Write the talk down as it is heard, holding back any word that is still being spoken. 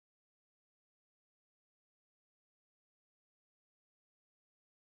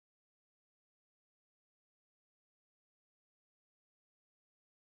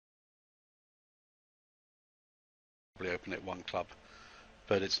probably open it one club,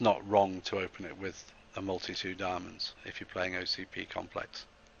 but it's not wrong to open it with a multi two diamonds if you're playing OCP complex.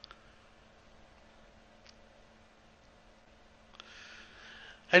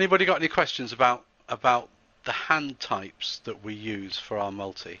 Anybody got any questions about the hand types that we use for our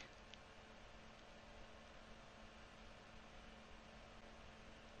multi?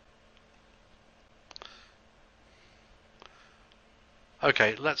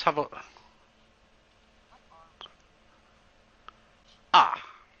 Okay, let's have a...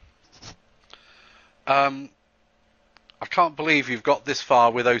 I can't believe you've got this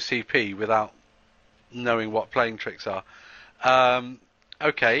far with OCP without knowing what playing tricks are.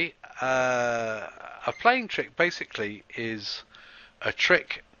 Okay, a playing trick basically is a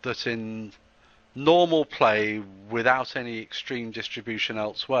trick that in normal play without any extreme distribution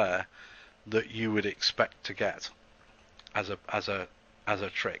elsewhere that you would expect to get as a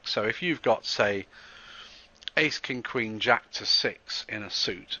trick. So if you've got, say, ace, king, queen, jack to 6 in a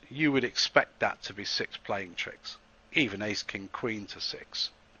suit, you would expect that to be 6 playing tricks, even ace, king, queen to 6.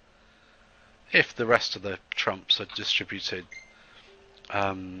 If the rest of the trumps are distributed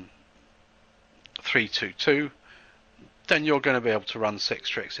 3, 2, 2, then you're going to be able to run 6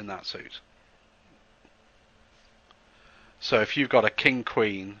 tricks in that suit. So if you've got a king,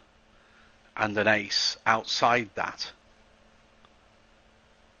 queen and an ace outside that,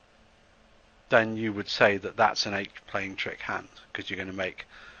 then you would say that that's an 8 playing trick hand, because you're going to make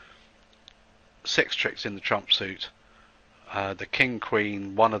 6 tricks in the trump suit. The king,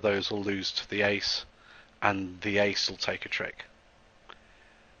 queen, one of those will lose to the ace, and the ace will take a trick.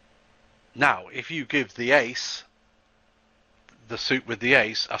 Now, if you give the ace, the suit with the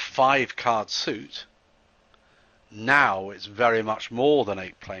ace, a 5-card suit, now it's very much more than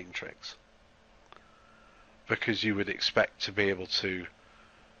 8 playing tricks, because you would expect to be able to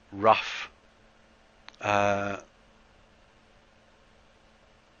ruff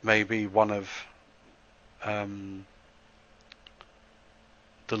maybe one of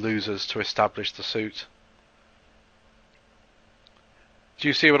the losers to establish the suit. Do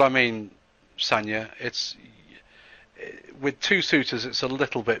you see what I mean, Sanya? It's with 2 suitors, it's a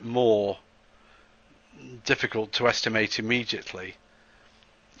little bit more difficult to estimate immediately,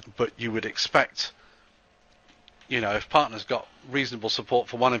 but you would expect, you know, if partner's got reasonable support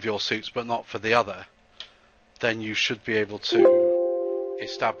for one of your suits but not for the other, then you should be able to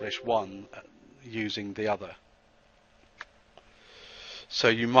establish one using the other. So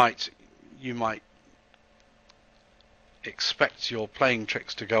you might expect your playing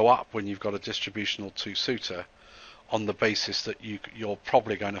tricks to go up when you've got a distributional 2-suiter, on the basis that you're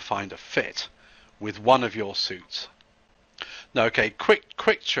probably going to find a fit with one of your suits. Now, okay,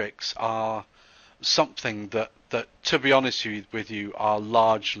 quick tricks are something that to be honest with you are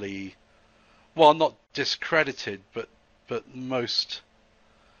largely, well, not discredited, but most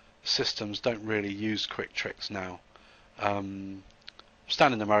systems don't really use quick tricks now.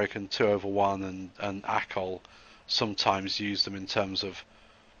 Standard American 2/1 and ACOL sometimes use them in terms of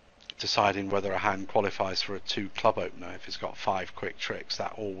deciding whether a hand qualifies for a 2 club opener. If it's got 5 quick tricks,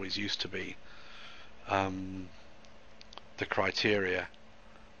 that always used to be the criteria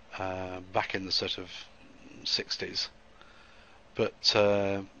back in the sort of 60s. But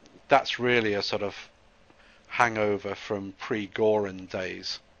that's really a sort of hangover from pre-Gorin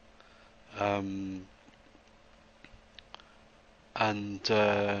days.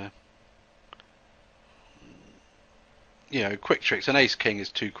 You know, quick tricks. An ace king is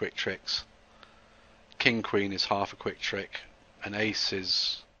 2 quick tricks. King queen is half a quick trick. An ace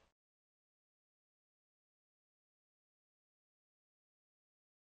is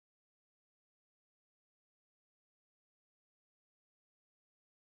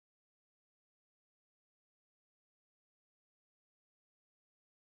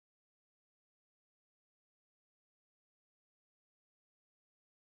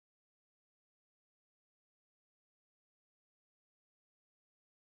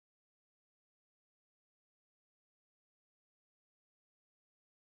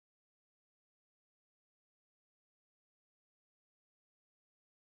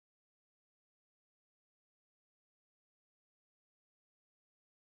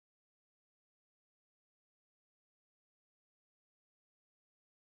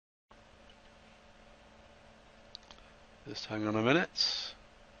just hang on a minute.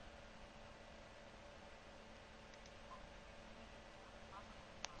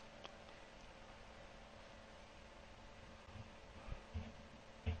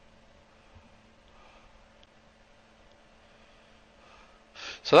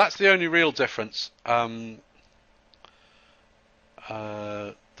 So that's the only real difference.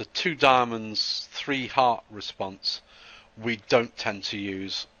 The 2 diamonds, 3 heart response we don't tend to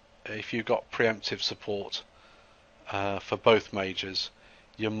use. If you've got preemptive support for both majors,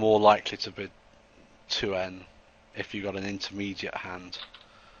 you're more likely to bid 2N if you've got an intermediate hand.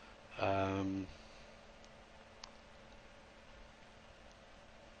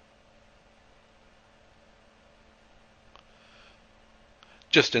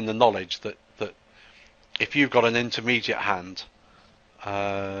 Just in the knowledge that if you've got an intermediate hand,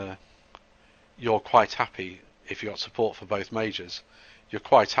 you're quite happy, if you've got support for both majors, you're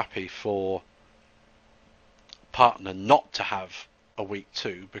quite happy for partner not to have a weak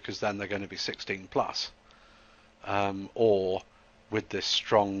 2, because then they're going to be 16 plus, or with this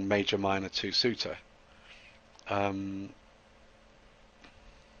strong major minor 2 suitor.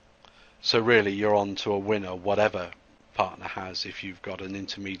 So really you're on to a winner whatever partner has. If you've got an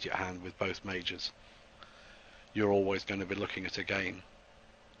intermediate hand with both majors, you're always going to be looking at a gain.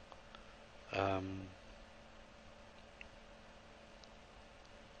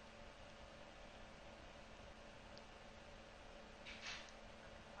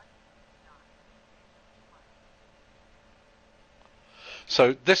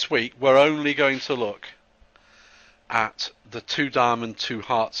 So this week we're only going to look at the 2 diamond, 2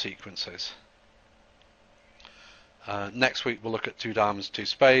 heart sequences. Next week we'll look at 2 diamonds, 2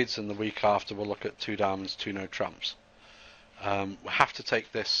 spades, and the week after we'll look at 2 diamonds, 2 no trumps. We'll have to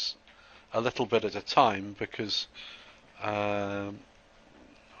take this a little bit at a time, because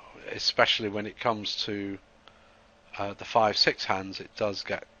especially when it comes to the 5-6 hands, it does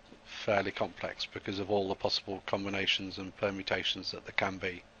get fairly complex because of all the possible combinations and permutations that there can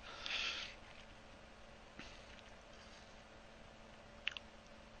be.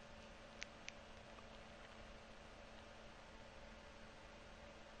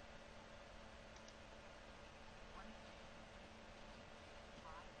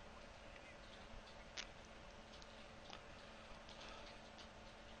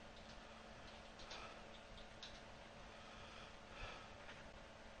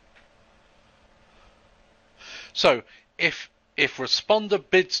 So if responder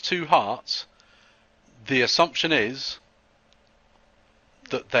bids 2 hearts, the assumption is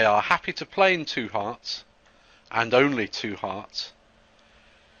that they are happy to play in 2 hearts and only 2 hearts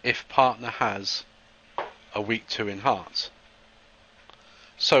if partner has a weak 2 in hearts.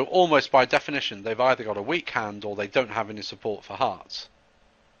 So almost by definition they've either got a weak hand or they don't have any support for hearts.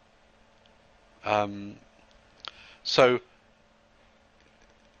 So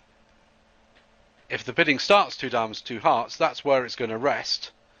if the bidding starts 2 diamonds, 2 hearts, that's where it's going to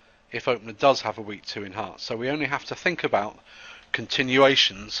rest if opener does have a weak 2 in hearts. So we only have to think about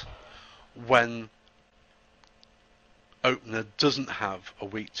continuations when opener doesn't have a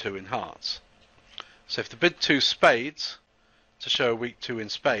weak 2 in hearts. So if the bid 2 spades to show a weak 2 in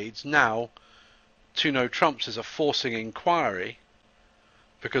spades, now 2 no trumps is a forcing inquiry,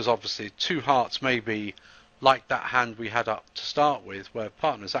 because obviously 2 hearts may be like that hand we had up to start with, where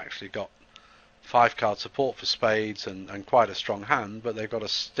partner's actually got 5 card support for spades and quite a strong hand, but they've got a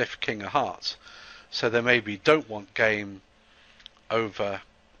stiff king of hearts, so they maybe don't want game over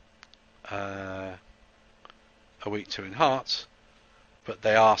a weak 2 in hearts, but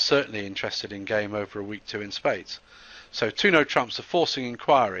they are certainly interested in game over a weak 2 in spades. So 2 no trumps, a forcing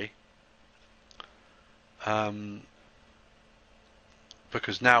inquiry,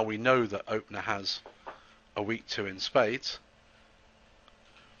 because now we know that opener has a weak 2 in spades.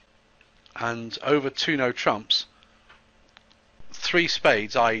 And over 2 no trumps, 3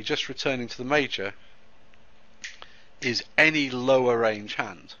 spades, i.e. just returning to the major, is any lower range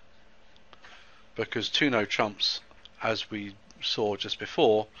hand, because 2 no trumps, as we saw just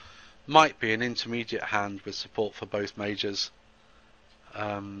before, might be an intermediate hand with support for both majors.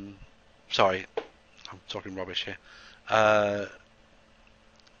 Sorry, I'm talking rubbish here.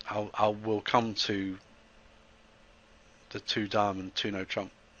 We'll come to the 2 diamond, 2 no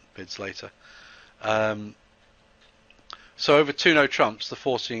trump bids later. So over 2 no trumps, the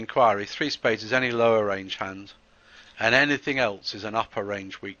forcing inquiry, 3 spades is any lower range hand, and anything else is an upper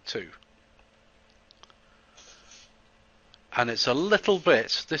range weak 2. And it's a little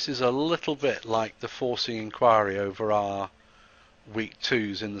bit, this is a little bit like the forcing inquiry over our weak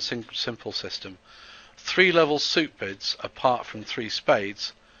 2s in the simple system. 3 level suit bids, apart from 3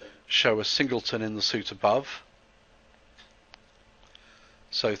 spades, show a singleton in the suit above.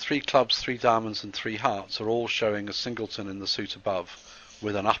 So 3 clubs, 3 diamonds and 3 hearts are all showing a singleton in the suit above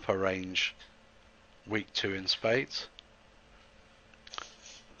with an upper range weak 2 in spades.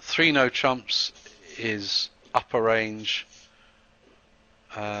 3 no trumps is upper range,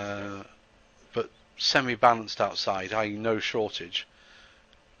 but semi-balanced outside, i.e. no shortage,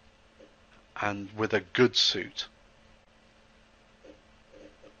 and with a good suit.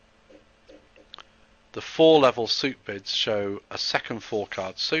 The 4 level suit bids show a second 4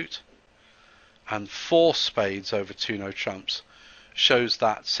 card suit, and 4 spades over 2 no trumps shows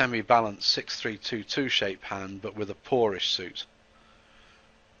that semi-balanced 6-3-2-2 shape hand, but with a poorish suit.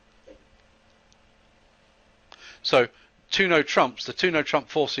 So 2 no trumps, the 2 no trump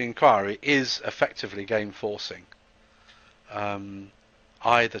forcing inquiry is effectively game forcing,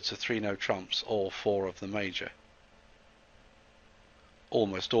 either to 3 no trumps or 4 of the major.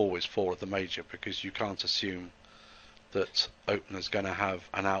 Almost always 4 of the major, because you can't assume that opener's going to have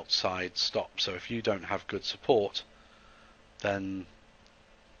an outside stop. So if you don't have good support, then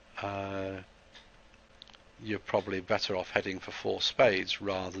you're probably better off heading for 4 spades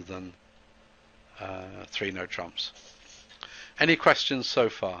rather than 3 no trumps. Any questions so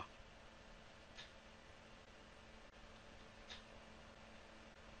far?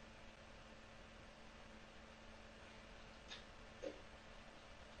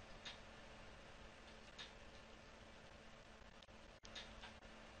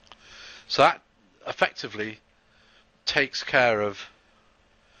 So that effectively takes care of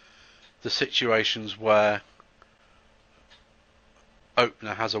the situations where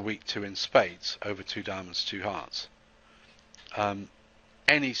opener has a weak 2 in spades over 2 diamonds, 2 hearts.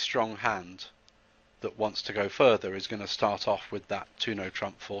 Any strong hand that wants to go further is going to start off with that 2 no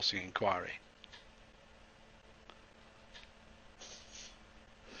trump forcing inquiry,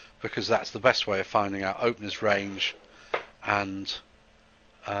 because that's the best way of finding out opener's range and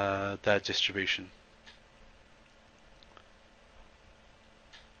their distribution.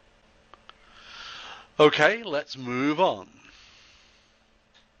 Okay, let's move on.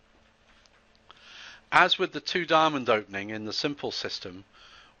 As with the 2 diamond opening in the simple system,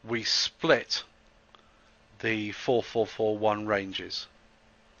 we split the 4-4-4-1 ranges.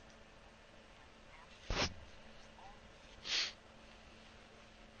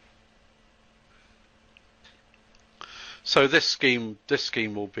 So this scheme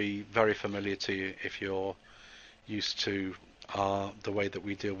will be very familiar to you if you're used to the way that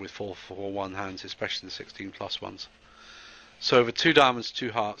we deal with 4-4-1 hands, especially the 16+ ones. So over 2 diamonds,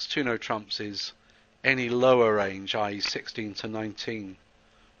 2 hearts, 2 no trumps is any lower range, i.e. 16 to 19,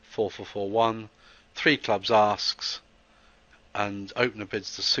 4-4-4-1. 3 clubs asks, and opener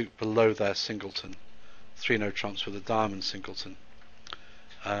bids the suit below their singleton. 3 no trumps with a diamond singleton.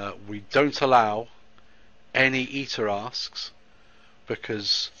 We don't allow any eater asks,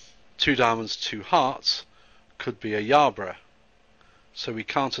 because 2 diamonds, 2 hearts could be a Yarborough. So we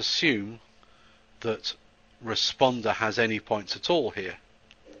can't assume that responder has any points at all here.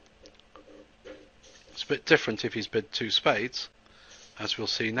 It's a bit different if he's bid 2 spades, as we'll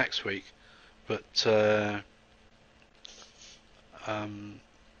see next week, but so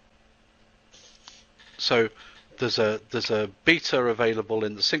there's a beater available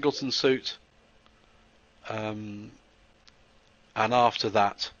in the singleton suit, and after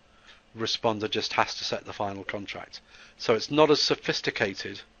that responder just has to set the final contract. So it's not as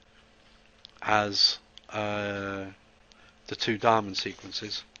sophisticated as the 2 diamond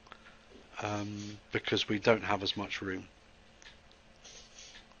sequences, because we don't have as much room.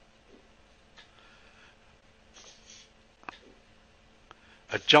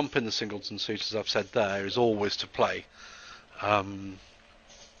 A jump in the singleton suit, as I've said there, is always to play,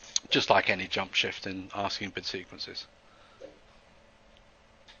 just like any jump shift in asking bid sequences.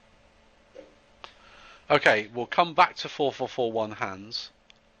 Okay, we'll come back to 4-4-4-1 hands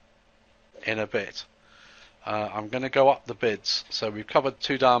in a bit. I'm going to go up the bids. So we've covered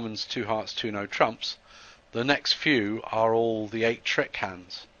 2 diamonds, 2 hearts, 2 no trumps. The next few are all the 8 trick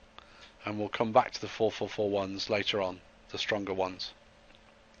hands, and we'll come back to the 4-4-4-1s later on, the stronger ones.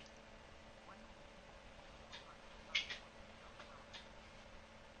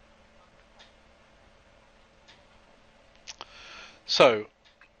 So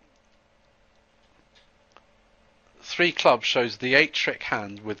 3 clubs shows the 8 trick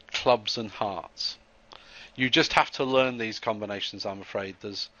hand with clubs and hearts. You just have to learn these combinations, I'm afraid.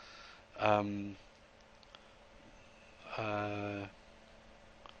 There's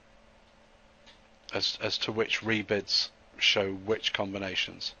as to which rebids show which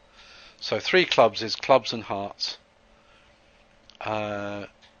combinations. So 3 clubs is clubs and hearts,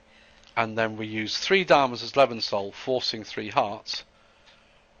 and then we use 3 diamonds as Levensoul, forcing 3 hearts,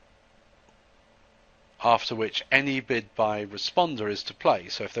 after which any bid by responder is to play.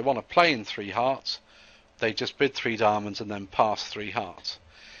 So if they want to play in 3 hearts, they just bid 3 diamonds and then pass 3 hearts.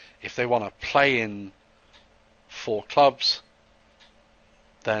 If they want to play in 4 clubs,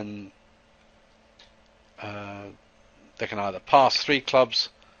 then they can either pass 3 clubs,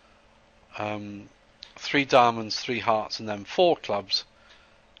 3 diamonds, 3 hearts, and then 4 clubs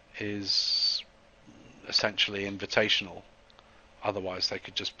is essentially invitational. Otherwise, they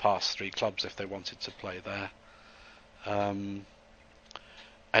could just pass 3 clubs if they wanted to play there.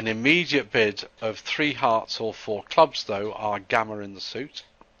 An immediate bid of 3 hearts or 4 clubs, though, are gamma in the suit.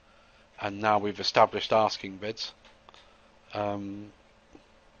 And now we've established asking bids.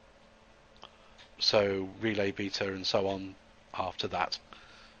 So relay beta and so on after that.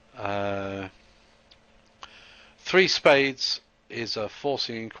 3 spades is a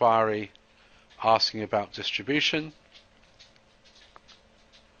forcing inquiry asking about distribution.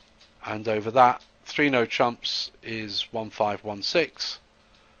 And over that, 3 no trumps is 1516.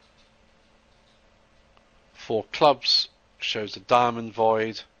 4 clubs shows a diamond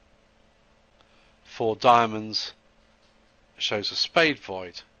void. 4 diamonds shows a spade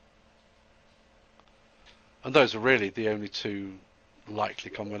void. And those are really the only 2 likely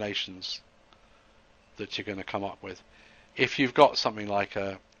combinations that you're going to come up with. If you've got something like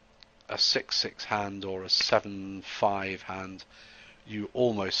a 6-6 hand or a 7-5 hand, you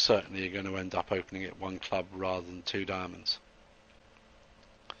almost certainly are going to end up opening it 1 club rather than 2 diamonds.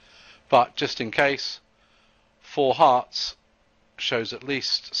 But just in case, 4 hearts shows at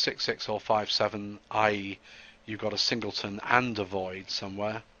least 6-6 or 5-7, i.e. you've got a singleton and a void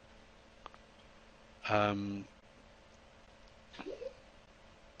somewhere. And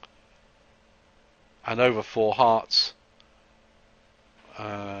over 4 hearts,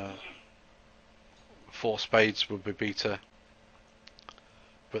 4 spades would be beta,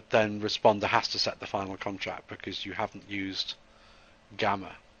 but then responder has to set the final contract because you haven't used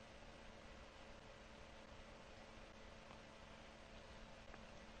gamma.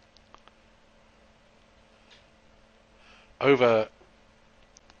 Over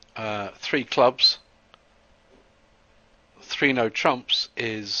 3 clubs, 3 no trumps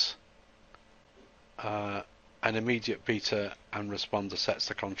is an immediate beta, and responder sets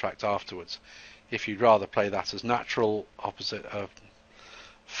the contract afterwards. If you'd rather play that as natural, opposite a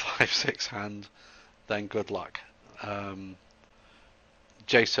 5-6 hand, then good luck.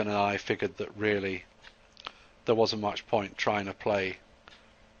 Jason and I figured that really there wasn't much point trying to play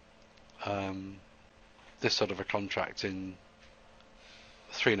this sort of a contract in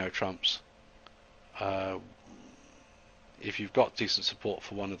 3 no trumps. If you've got decent support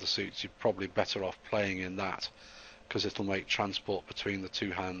for one of the suits, you're probably better off playing in that, because it'll make transport between the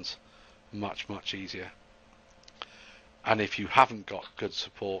 2 hands much easier. And if you haven't got good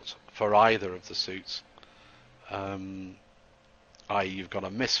support for either of the suits, i.e. you've got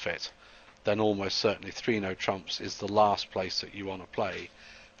a misfit, then almost certainly 3 no trumps is the last place that you want to play,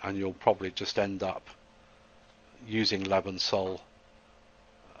 and you'll probably just end up using Leb and Sol,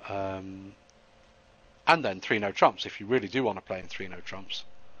 and then 3 no trumps if you really do want to play in 3 no trumps.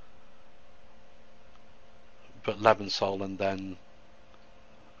 But Leb and Sol, and then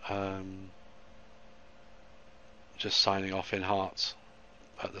just signing off in hearts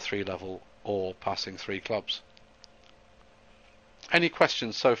at the 3 level, or passing 3 clubs. Any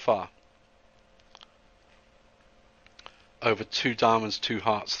questions so far? Over 2 diamonds, 2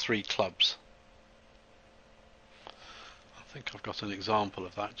 hearts, 3 clubs. I think I've got an example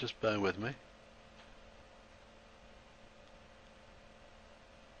of that, just bear with me.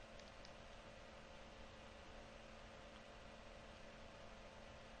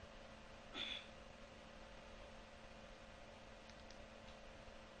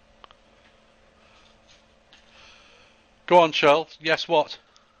 Go on, Cheryl. Yes, what?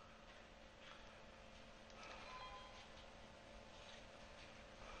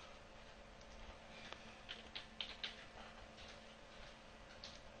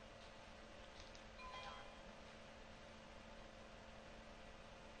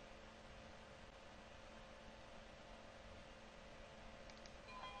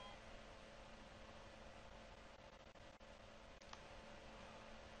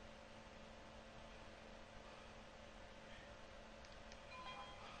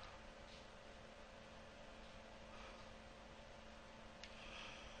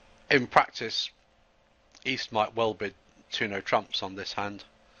 In practice, East might well bid 2 no trumps on this hand,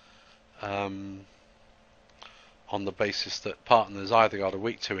 on the basis that partners either got a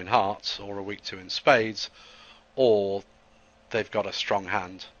weak 2 in hearts or a weak 2 in spades, or they've got a strong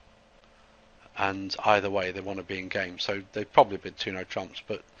hand, and either way they want to be in game. So they probably bid 2 no trumps,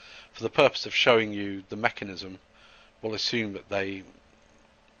 but for the purpose of showing you the mechanism, we'll assume that they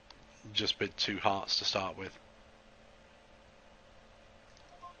just bid 2 hearts to start with.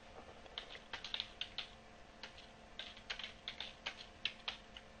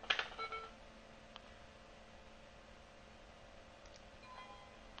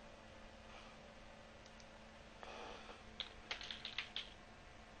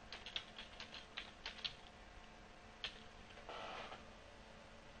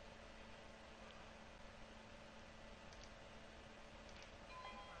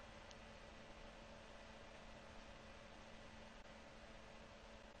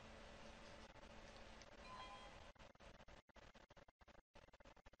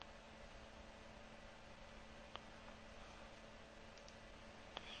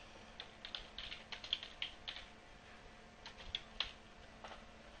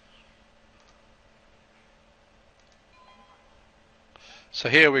 So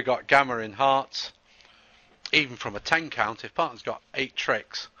here we've got gamma in hearts. Even from a 10 count, if partner's got 8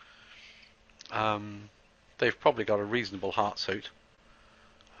 tricks, they've probably got a reasonable heart suit.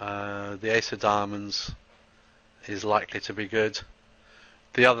 The ace of diamonds is likely to be good.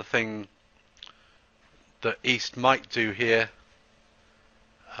 The other thing that East might do here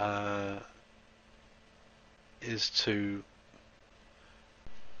is to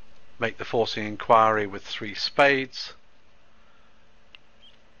make the forcing inquiry with 3 spades,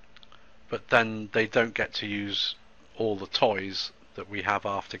 but then they don't get to use all the toys that we have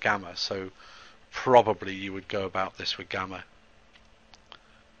after gamma, so probably you would go about this with gamma.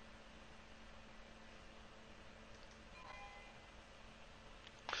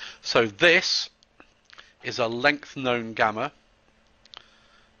 So this is a length known gamma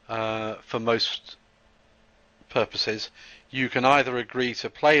for most purposes. You can either agree to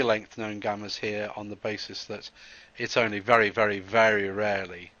play length known gammas here on the basis that it's only very, very, very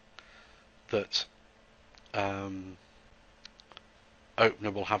rarely that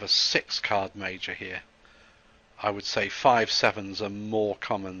opener will have a 6 card major here. I would say 5 sevens are more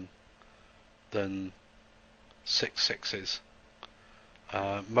common than 6 sixes.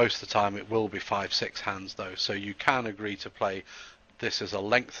 Most of the time it will be 5-6 hands though, so you can agree to play this as a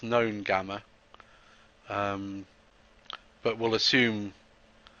length known gamma, but we'll assume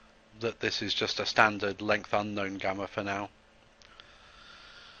that this is just a standard length unknown gamma for now.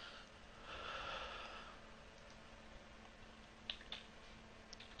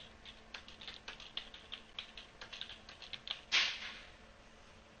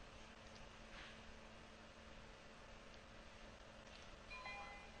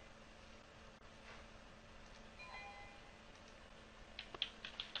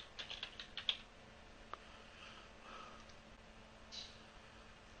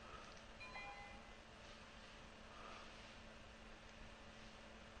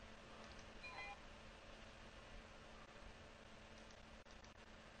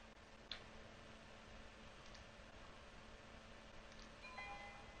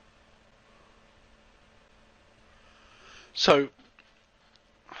 So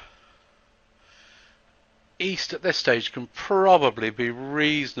East at this stage can probably be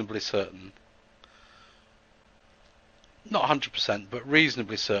reasonably certain, not 100%, but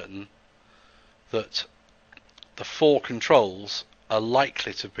reasonably certain, that the 4 controls are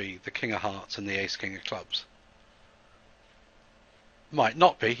likely to be the King of Hearts and the Ace King of Clubs. Might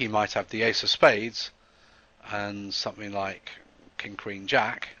not be, he might have the Ace of Spades and something like King Queen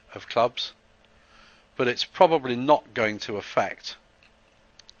Jack of Clubs, but it's probably not going to affect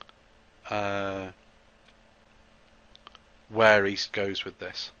where East goes with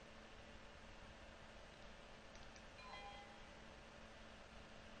this.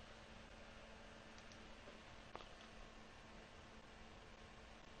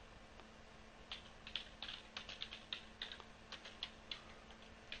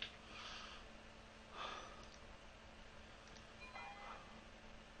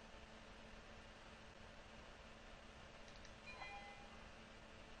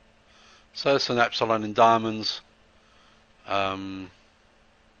 So it's an epsilon in diamonds. In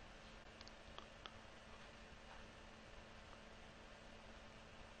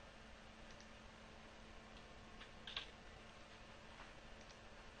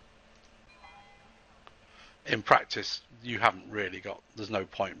practice, you haven't really got, there's no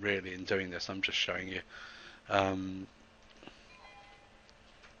point really in doing this. I'm just showing you.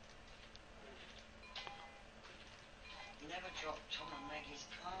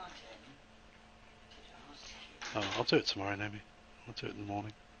 Oh, I'll do it tomorrow, Naomi. I'll do it in the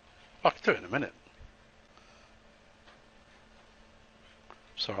morning. I can do it in a minute.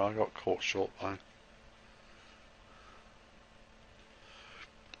 Sorry, I got caught short by.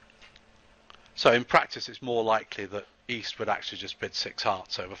 So in practice, it's more likely that East would actually just bid 6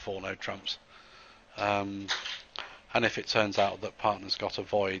 hearts over 4 no trumps. And if it turns out that partner's got a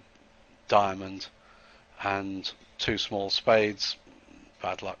void diamond and 2 small spades,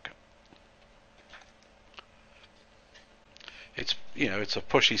 bad luck. It's, you know, it's a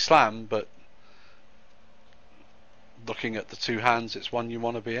pushy slam, but looking at the 2 hands, it's one you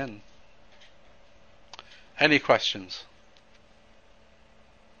want to be in. Any questions?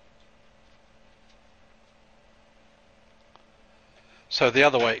 So the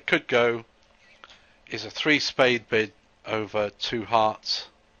other way it could go is a 3 spade bid over 2 hearts,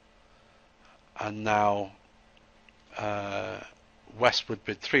 and now West would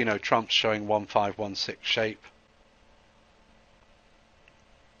bid 3 no trumps, showing 1-5-1-6 shape.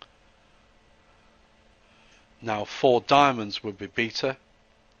 Now 4 diamonds would be beta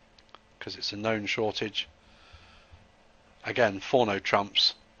because it's a known shortage. again 4 no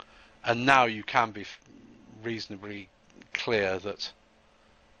trumps, and now you can be reasonably clear that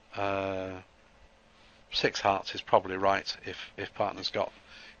 6 hearts is probably right if partner's got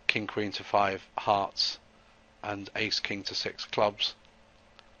king queen to 5 hearts and ace king to 6 clubs.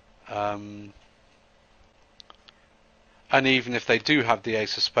 And even if they do have the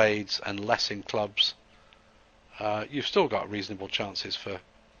ace of spades and less in clubs, you've still got reasonable chances for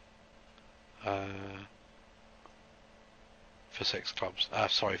 6 clubs.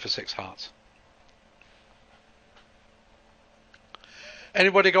 For 6 hearts.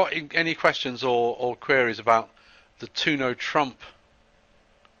 Anybody got any questions or queries about the 2 no trump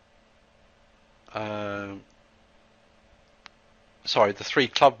the 3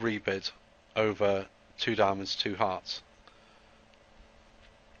 club rebid over 2 diamonds, 2 hearts?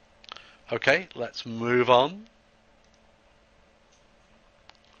 Okay, let's move on.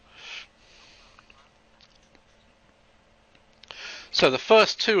 So the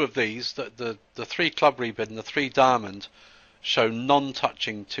first 2 of these, the 3 club rebid and the 3 diamond, show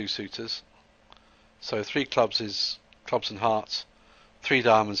non-touching 2 suitors. So 3 clubs is clubs and hearts, 3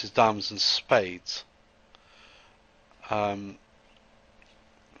 diamonds is diamonds and spades. The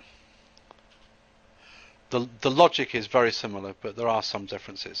logic is very similar, but there are some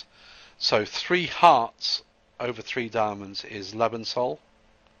differences. So 3 hearts over 3 diamonds is Lebensol.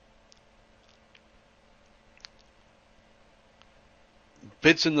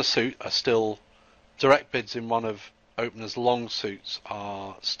 Bids in the suit are still direct bids in one of opener's long suits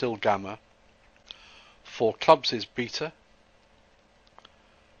are still gamma. 4 clubs is beta.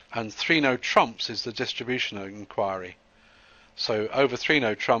 And 3 no trumps is the distribution inquiry. So over 3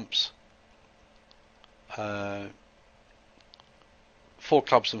 no trumps, 4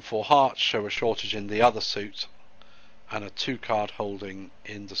 clubs and 4 hearts show a shortage in the other suit and a 2 card holding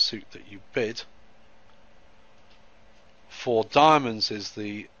in the suit that you bid. 4 diamonds is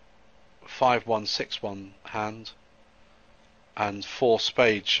the 5-1-6-1 hand, and 4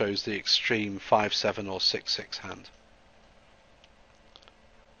 spades shows the extreme 5-7 or 6-6 hand.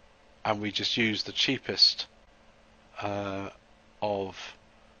 And we just use the cheapest of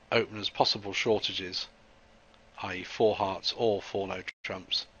openers' possible shortages, i.e. 4 hearts or 4 no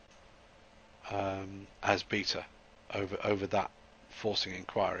trumps, as beta over that forcing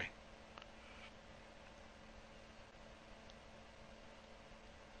inquiry.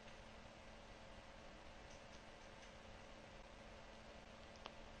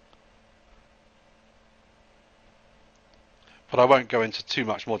 But I won't go into too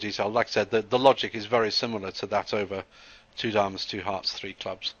much more detail. Like I said, the logic is very similar to that over 2 diamonds, 2 hearts, 3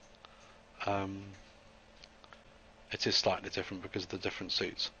 clubs. It is slightly different because of the different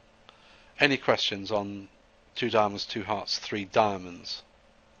suits. Any questions on 2 diamonds, 2 hearts, 3 diamonds?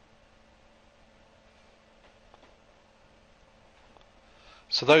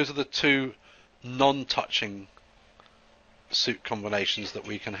 So those are the 2 non-touching suit combinations that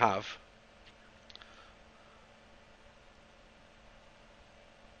we can have.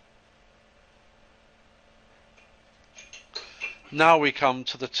 Now we come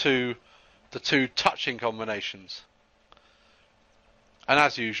to the two touching combinations. And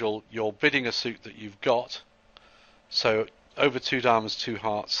as usual, you're bidding a suit that you've got. So over 2 diamonds, 2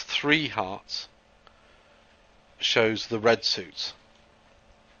 hearts, 3 hearts shows the red suits.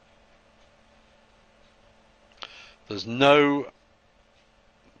 There's no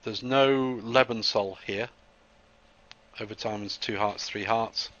Lebensol here. Over diamonds, 2 hearts, 3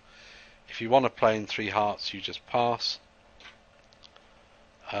 hearts. If you want to play in 3 hearts, you just pass.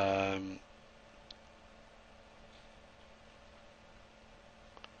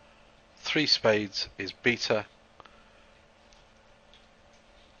 3 spades is beta.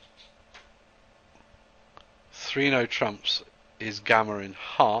 3 no trumps is gamma in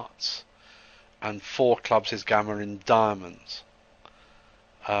hearts, and 4 clubs is gamma in diamonds.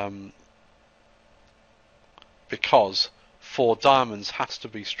 Because 4 diamonds has to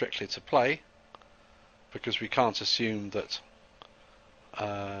be strictly to play, because we can't assume that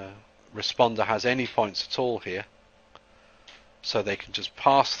responder has any points at all here. So they can just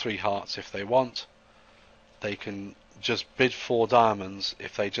pass 3 hearts if they want. They can just bid 4 diamonds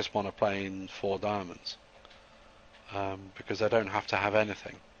if they just want to play in 4 diamonds, because they don't have to have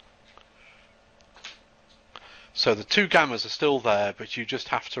anything. So the 2 gammas are still there, but you just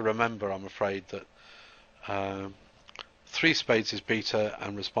have to remember, I'm afraid, that 3 spades is beta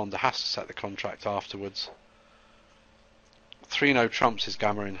and responder has to set the contract afterwards. 3 no trumps is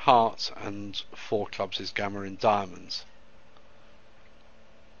gamma in hearts, and 4 clubs is gamma in diamonds.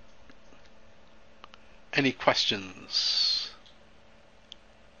 Any questions?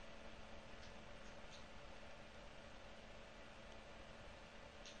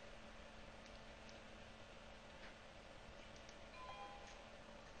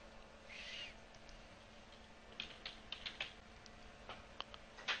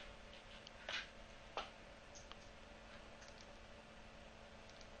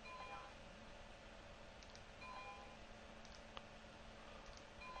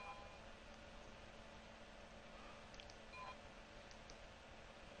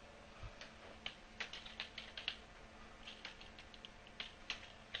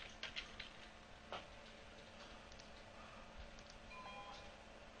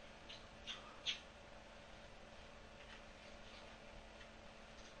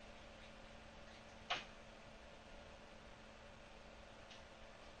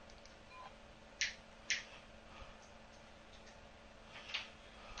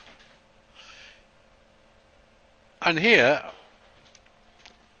 And here,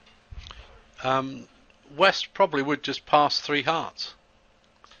 West probably would just pass 3 hearts.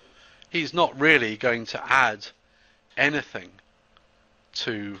 He's not really going to add anything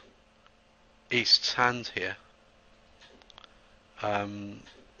to East's hand here.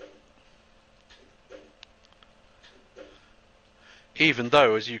 Even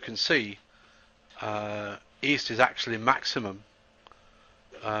though, as you can see, East is actually maximum.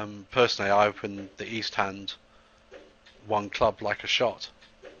 Personally, I open the East hand 1 club like a shot.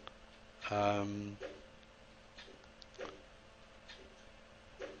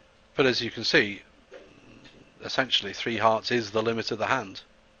 But as you can see, essentially 3 hearts is the limit of the hand.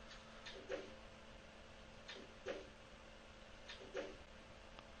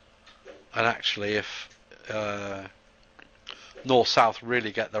 And actually, if North-South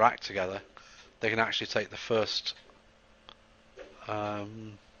really get their act together, they can actually take the first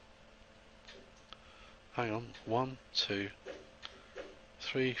hang on, 1, 2,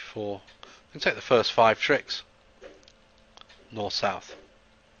 3, 4. They can take the first 5 tricks. North-South.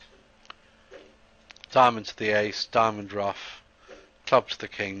 Diamond to the ace, diamond ruff, club to the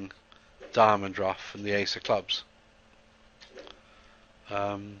king, diamond ruff, and the ace of clubs.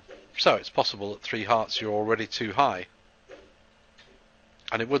 So it's possible at 3 hearts you're already too high.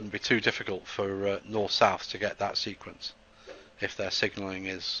 And it wouldn't be too difficult for North-South to get that sequence if their signalling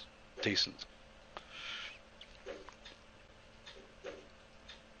is decent.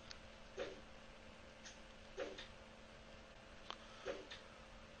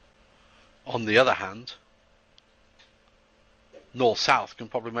 On the other hand, North-South can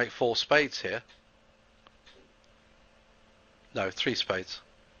probably make 4 spades here. No, 3 spades.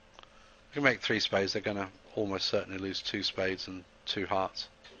 If you make 3 spades, they're going to almost certainly lose 2 spades and 2 hearts.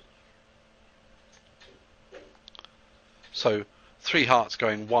 So 3 hearts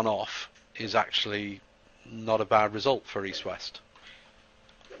going 1 off is actually not a bad result for East-West.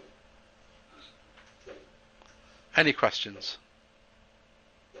 Any questions?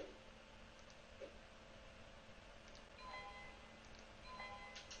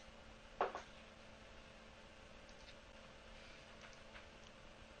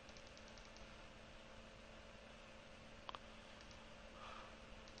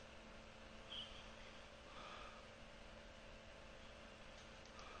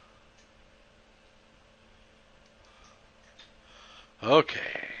 Okay.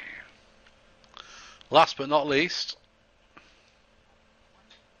 Last but not least,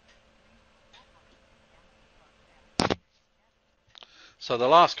 so the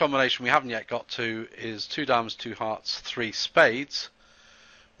last combination we haven't yet got to is 2 diamonds, 2 hearts, 3 spades,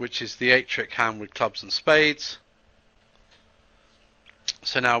 which is the 8-trick hand with clubs and spades.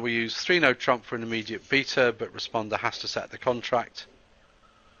 So now we use 3-note trump for an immediate beater, but responder has to set the contract.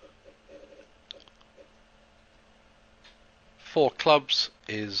 4 clubs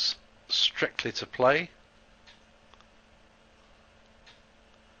is strictly to play.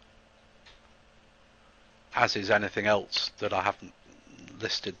 As is anything else that I haven't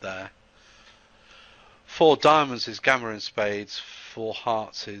listed there. 4 diamonds is gamma in spades, 4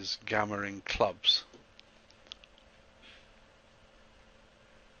 hearts is gamma in clubs.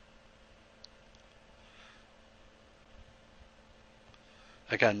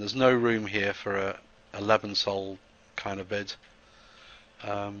 Again, there's no room here for a 11 sol kind of bid.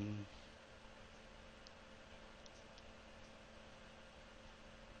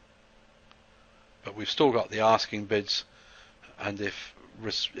 But we've still got the asking bids, and if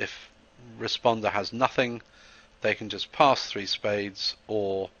responder has nothing, they can just pass 3 spades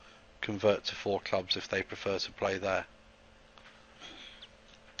or convert to 4 clubs if they prefer to play there.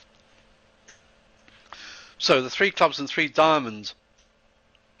 So the 3 clubs and 3 diamond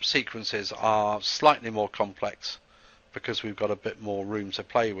sequences are slightly more complex because we've got a bit more room to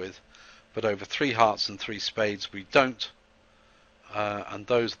play with, but over 3 hearts and 3 spades we don't, and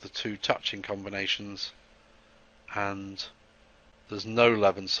those are the 2 touching combinations, and there's no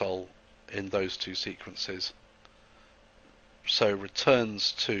 11 sol in those 2 sequences, so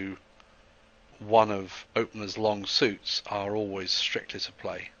returns to one of opener's long suits are always strictly to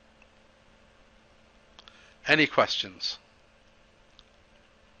play. Any questions?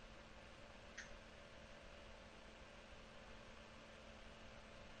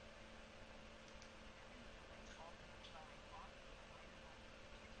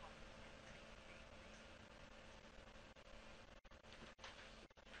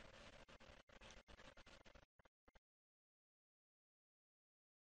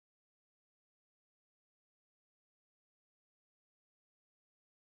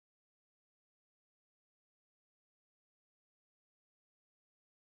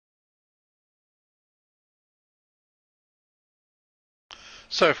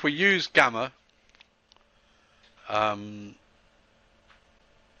 So if we use gamma, then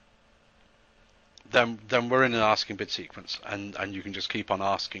we're in an asking bid sequence, and you can just keep on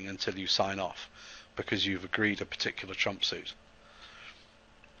asking until you sign off, because you've agreed a particular trump suit.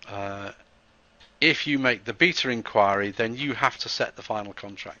 If you make the beta inquiry, then you have to set the final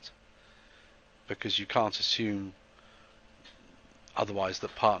contract, because you can't assume otherwise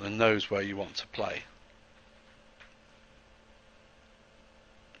that partner knows where you want to play.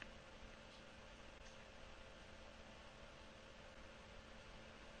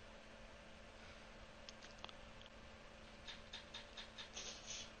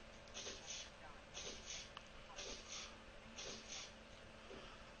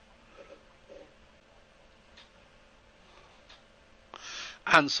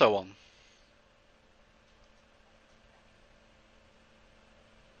 And so on.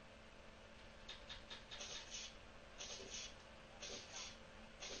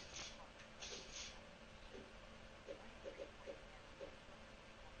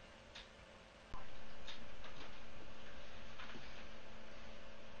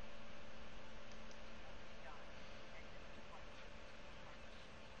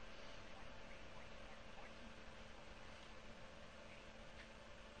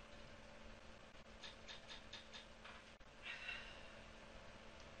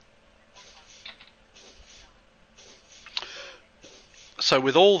 So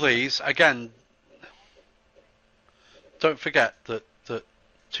with all these, again, don't forget that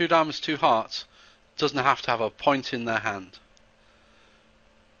two diamonds, two hearts doesn't have to have a point in their hand.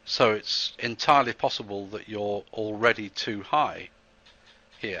 So it's entirely possible that you're already too high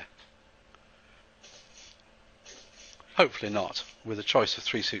here. Hopefully not. With a choice of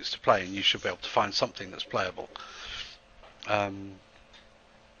three suits to play, and you should be able to find something that's playable.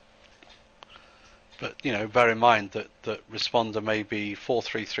 But bear in mind that responder may be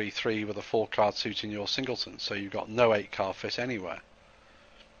 4-3-3-3 with a 4-card suit in your singleton, so you've got no 8-card fit anywhere.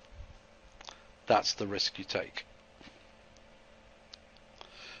 That's the risk you take.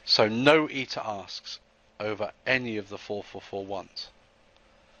 So no ETA asks over any of the 4-4-4-1s.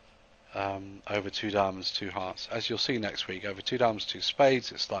 Over two diamonds, two hearts. As you'll see next week, over two diamonds, two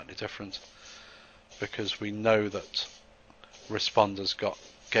spades, it's slightly different, because we know that responders got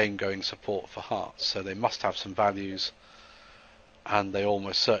game going support for hearts, so they must have some values, and they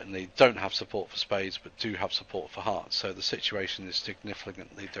almost certainly don't have support for spades but do have support for hearts, so the situation is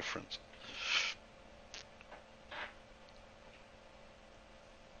significantly different.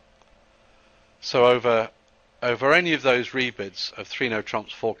 So over any of those rebids of 3 no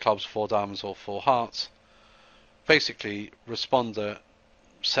trumps, 4 clubs, 4 diamonds or 4 hearts, basically responder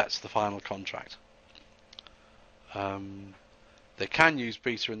sets the final contract. They can use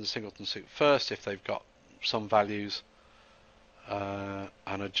beta in the singleton suit first if they've got some values, and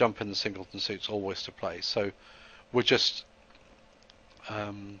a jump in the singleton suit's always to play. So we're just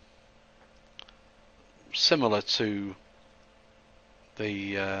similar to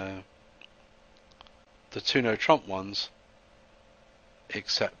the 2 no trump ones,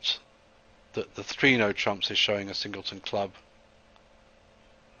 except that the 3 no trumps is showing a singleton club.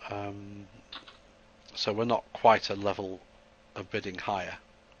 So we're not quite a level of bidding higher.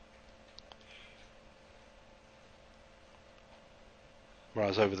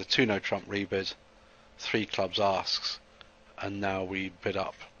 Whereas over the 2 no trump rebid, 3 clubs asks, and now we bid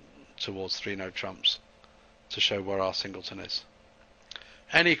up towards 3 no trumps to show where our singleton is.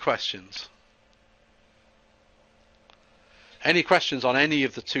 Any questions? Any questions on any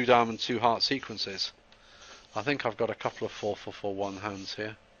of the 2 diamond, 2 heart sequences? I think I've got a couple of 4-4-4-1 hands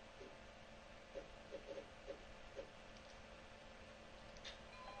here.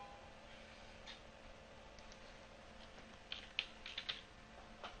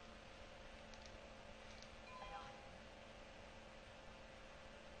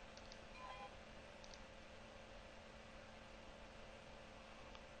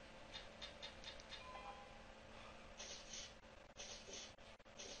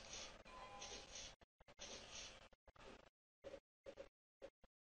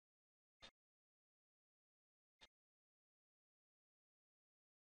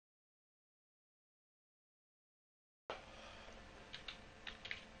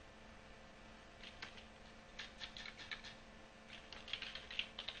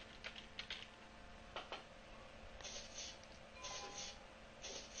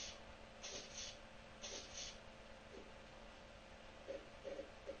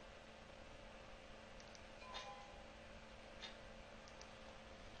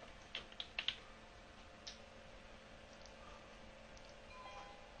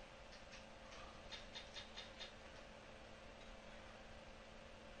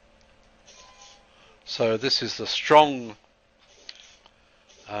 So this is the strong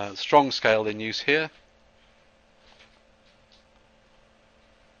scale in use here.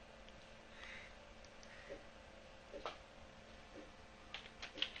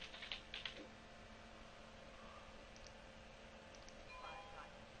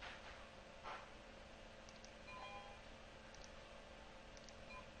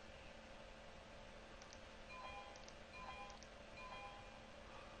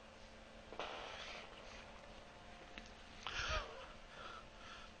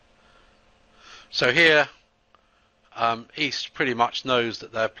 So here, East pretty much knows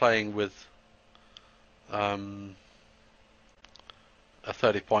that they're playing with a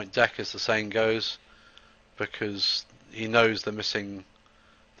 30-point deck, as the saying goes, because he knows they're missing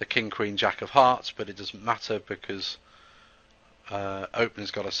the King, Queen, Jack of Hearts, but it doesn't matter because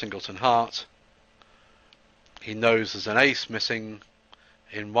opening's got a singleton heart. He knows there's an ace missing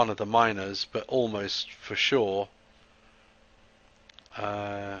in one of the minors, but almost for sure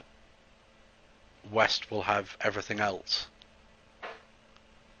West will have everything else.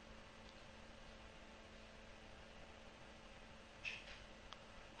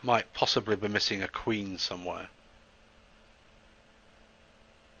 Might possibly be missing a queen somewhere.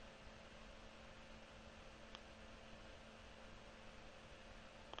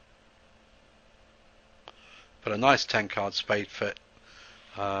 But a nice 10-card spade fit,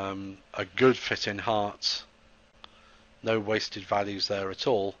 a good fit in hearts, no wasted values there at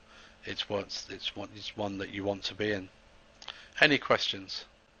all. It's one that you want to be in. Any questions?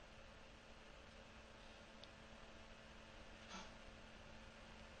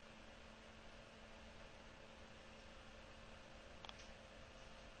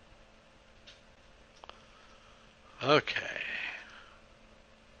 Okay.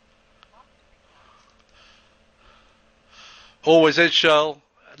 Always is, Shell.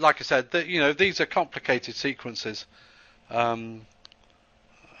 Like I said, these are complicated sequences.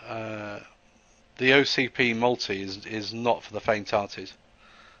 The OCP multi is not for the faint-hearted,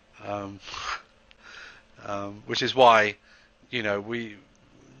 which is why,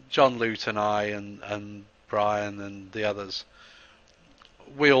 John Lute and I and Brian and the others,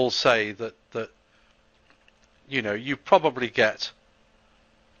 we all say that you probably get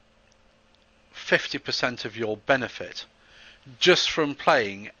 50% of your benefit just from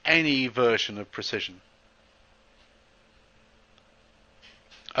playing any version of Precision.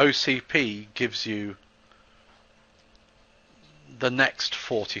 OCP gives you the next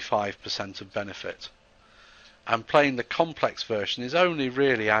 45% of benefit, and playing the complex version is only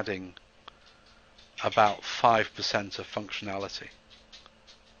really adding about 5% of functionality.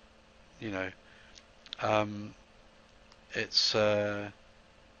 It's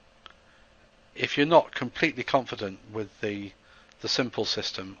if you're not completely confident with the simple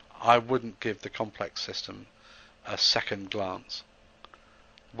system, I wouldn't give the complex system a second glance.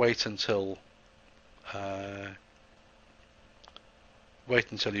 Wait until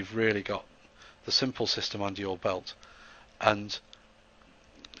you've really got the simple system under your belt, and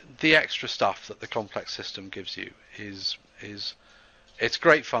the extra stuff that the complex system gives you is it's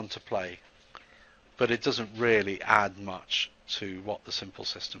great fun to play, but it doesn't really add much to what the simple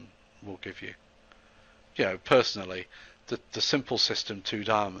system will give you. Personally, the simple system 2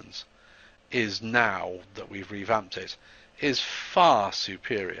 diamonds is, now that we've revamped it, is far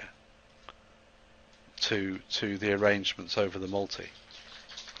superior to the arrangements over the multi.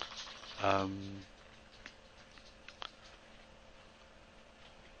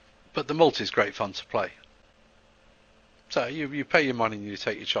 But the multi is great fun to play. So you pay your money and you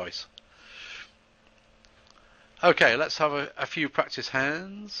take your choice. Okay, let's have a few practice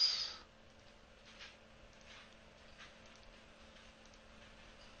hands.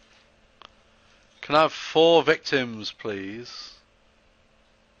 Can I have 4 victims, please?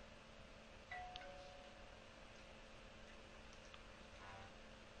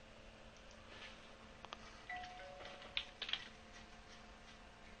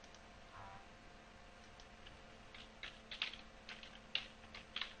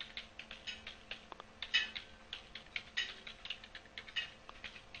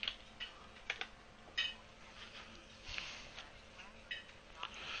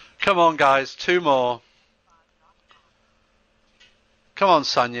 Come on, guys, 2 more. Come on,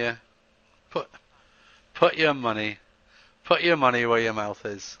 Sonia. Put your money where your mouth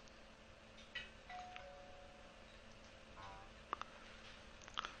is.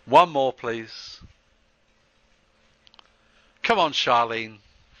 One more, please. Come on, Charlene.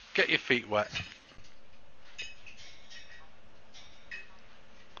 Get your feet wet.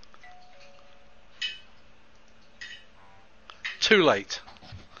 Too late.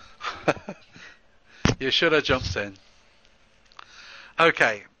 You should have jumped in.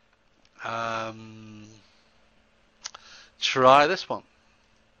 Okay. Try this one.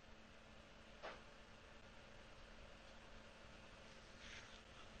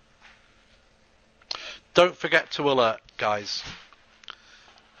 Don't forget to alert, guys.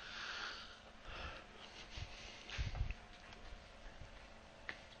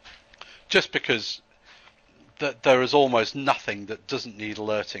 Just because there is almost nothing that doesn't need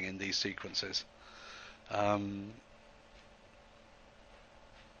alerting in these sequences. And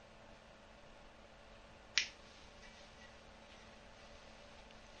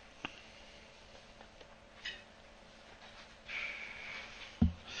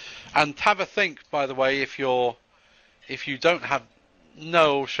have a think, by the way, if you don't have...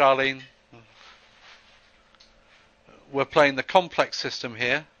 No, Charlene. We're playing the complex system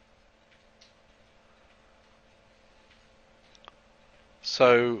here.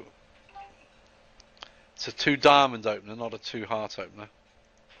 So it's a 2 diamond opener, not a 2 heart opener.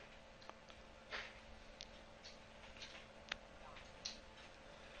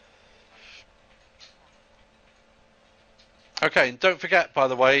 Okay, and don't forget, by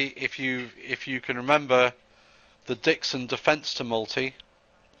the way, if you can remember the Dixon defense to multi.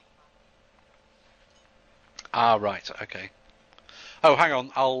 Ah, right, okay. Oh, hang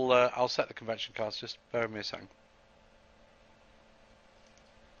on, I'll set the convention cards. Just bear with me a second.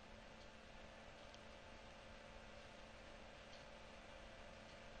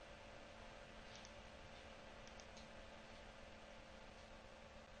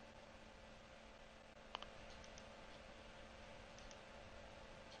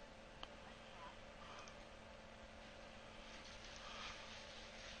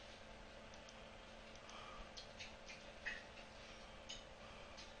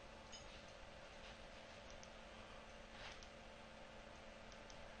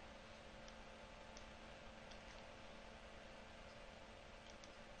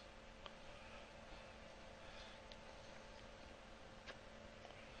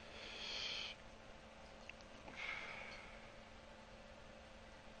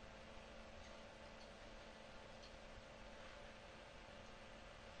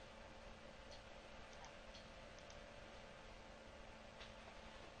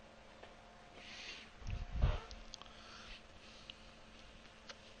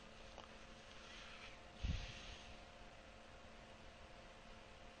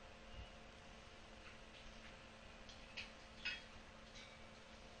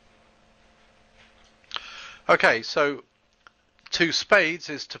 Okay, so 2 spades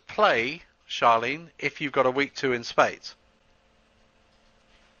is to play, Charlene, if you've got a weak 2 in spades.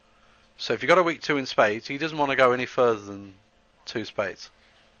 So if you've got a weak 2 in spades, he doesn't want to go any further than 2 spades.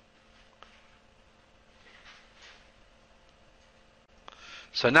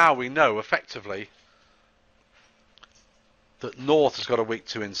 So now we know effectively that North has got a weak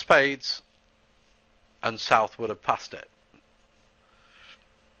 2 in spades and South would have passed it.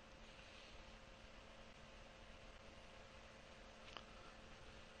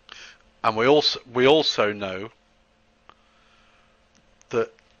 And we also know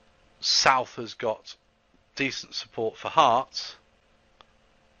that South has got decent support for hearts,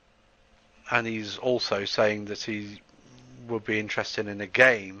 and he's also saying that he would be interested in a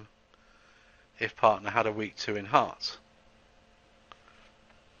game if partner had a weak 2 in hearts.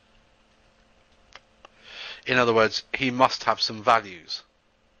 In other words, he must have some values.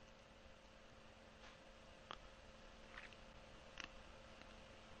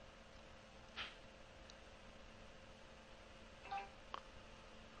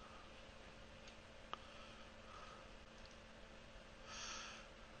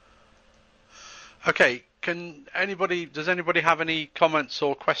 Okay, does anybody have any comments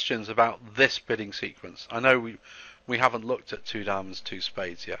or questions about this bidding sequence? I know we haven't looked at 2 diamonds, 2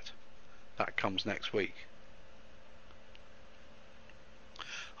 spades yet. That comes next week.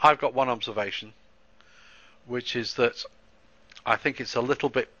 I've got one observation, which is that I think it's a little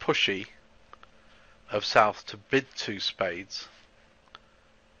bit pushy of South to bid 2 spades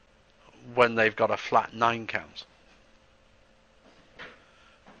when they've got a flat 9 count.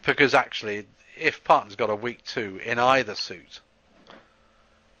 Because actually, if partner's got a weak 2 in either suit,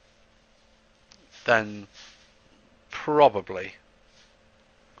 then probably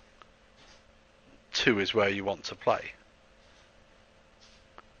 2 is where you want to play.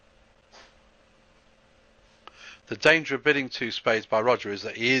 The danger of bidding 2 spades by Roger is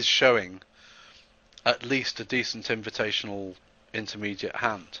that he is showing at least a decent invitational intermediate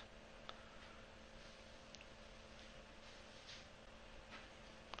hand.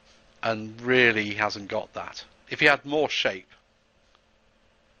 And really he hasn't got that. If he had more shape,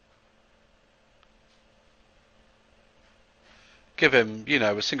 give him, you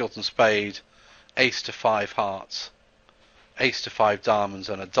know, a singleton spade, ace to 5 hearts, ace to 5 diamonds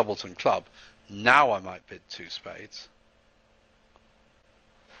and a doubleton club, now I might bid 2 spades.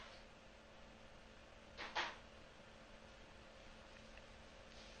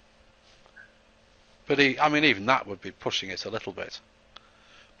 But I mean, even that would be pushing it a little bit.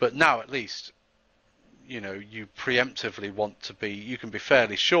 But now at least, you know, you preemptively want to be, you can be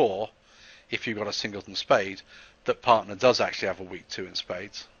fairly sure, if you've got a singleton spade, that partner does actually have a weak 2 in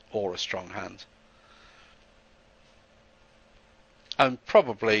spades, or a strong hand. And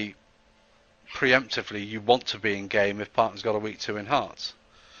probably, preemptively, you want to be in game if partner's got a weak 2 in hearts.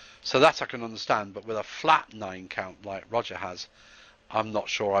 So that I can understand, but with a flat 9 count like Roger has, I'm not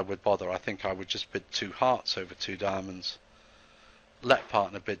sure I would bother. I think I would just bid 2 hearts over 2 diamonds. Let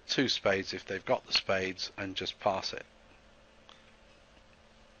partner bid 2 spades if they've got the spades and just pass it.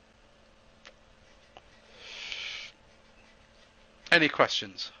 Any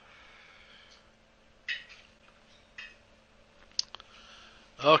questions?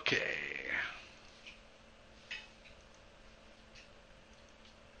 Okay.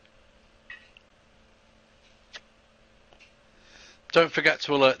 Don't forget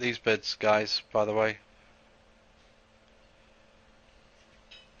to alert these bids, guys, by the way.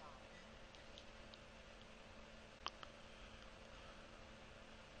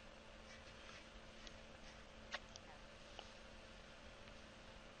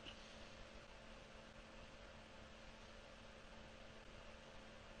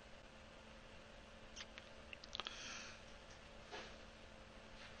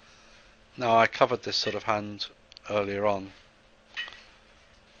 Now, I covered this sort of hand earlier on.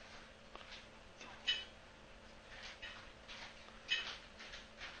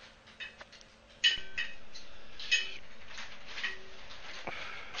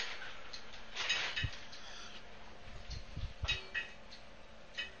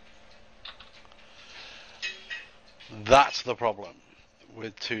 That's the problem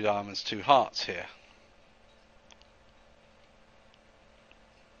with 2 diamonds, 2 hearts here.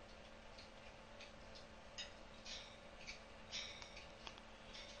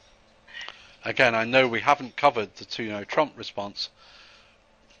 Again, I know we haven't covered the 2 no trump response,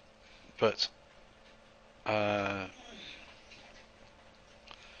 but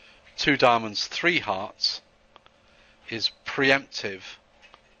 2 diamonds, 3 hearts is preemptive,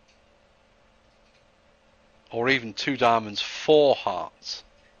 or even 2 diamonds, 4 hearts,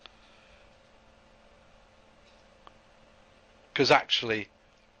 because actually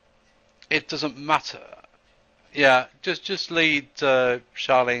it doesn't matter. Yeah, just lead,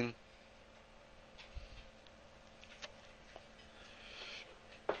 Charlene.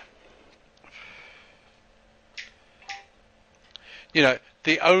 You know,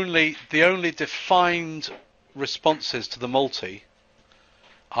 the only defined responses to the multi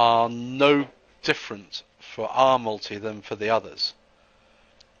are no different for our multi than for the others.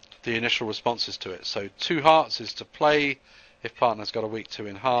 The initial responses to it. So 2 hearts is to play if partner's got a weak 2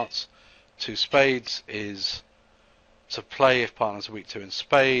 in hearts. 2 spades is to play if partner's a weak 2 in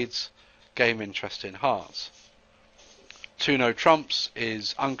spades. Game interest in hearts. 2 no trumps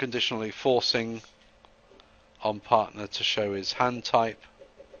is unconditionally forcing on partner to show his hand type,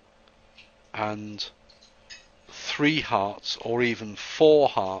 and 3 hearts or even 4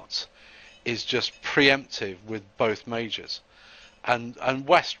 hearts is just preemptive with both majors, and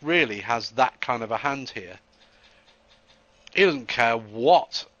West really has that kind of a hand here. He doesn't care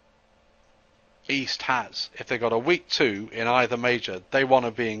what East has. If they got a weak 2 in either major, they want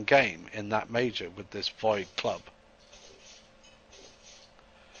to be in game in that major with this void club.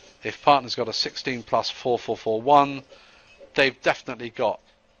 If partner's got a 16 plus 4-4-4-1, they've definitely got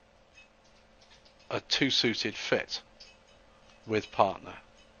a 2 suited fit with partner.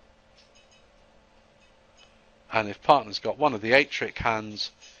 And if partner's got one of the 8 trick hands,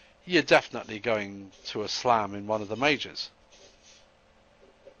 you're definitely going to a slam in one of the majors.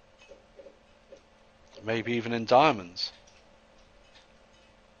 Maybe even in diamonds.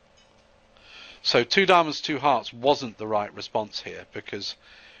 So 2 diamonds, 2 hearts wasn't the right response here, because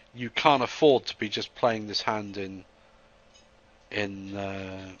you can't afford to be just playing this hand in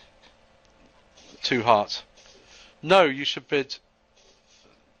 2 hearts. No, you should bid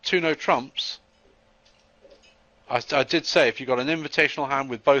 2 no trumps. I did say if you've got an invitational hand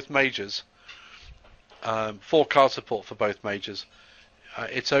with both majors, 4 card support for both majors,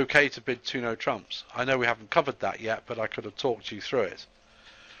 it's okay to bid 2 no trumps. I know we haven't covered that yet, but I could have talked you through it.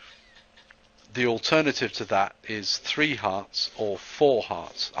 The alternative to that is 3 hearts or 4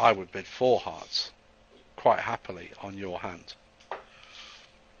 hearts. I would bid 4 hearts quite happily on your hand.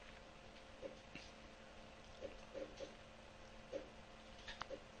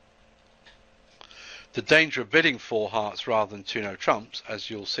 The danger of bidding 4 hearts rather than 2 no trumps, as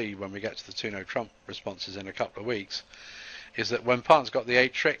you'll see when we get to the 2 no trump responses in a couple of weeks, is that when partner's got the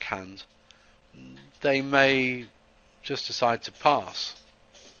 8 trick hand, they may just decide to pass.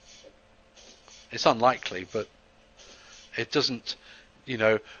 It's unlikely, but it doesn't,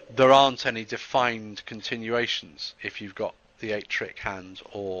 there aren't any defined continuations if you've got the 8 trick hand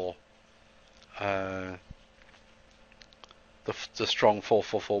or the strong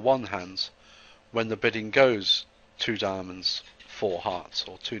 4-4-4-1 hands when the bidding goes 2 diamonds 4 hearts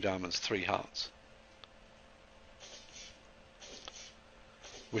or 2 diamonds 3 hearts,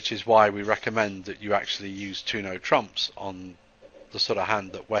 which is why we recommend that you actually use 2 no trumps on the sort of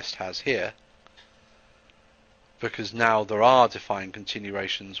hand that West has here, because now there are defined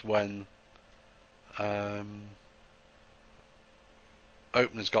continuations when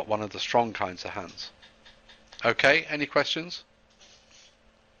opener's got one of the strong kinds of hands. Okay, any questions?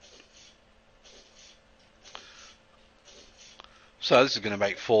 So this is going to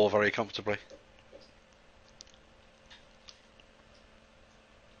make 4 very comfortably.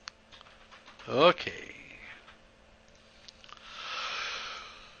 Okay.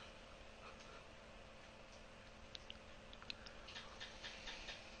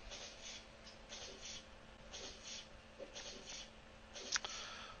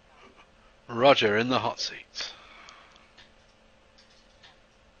 Roger in the hot seat.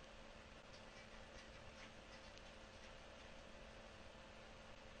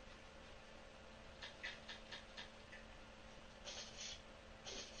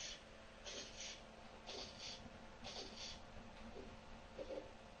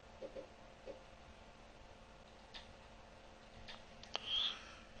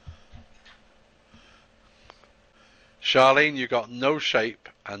 Charlene, you got no shape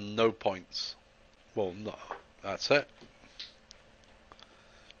and no points. Well, no, that's it.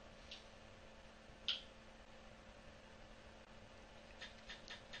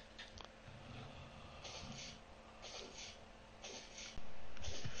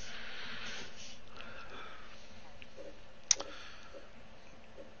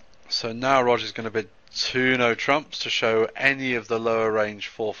 So now Roger's going to bid 2 no trumps to show any of the lower range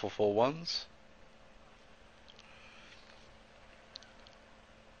 4-4-4-1s.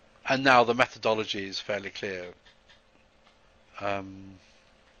 And now the methodology is fairly clear.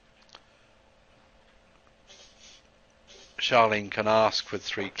 Charlene can ask with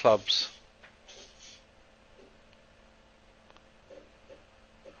 3 clubs.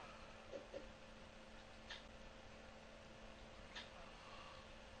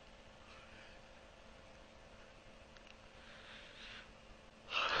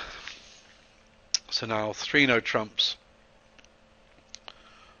 So now 3 no trumps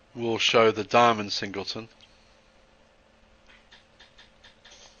will show the diamond singleton.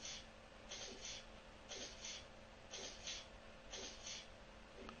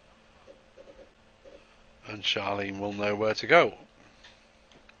 And Charlene will know where to go.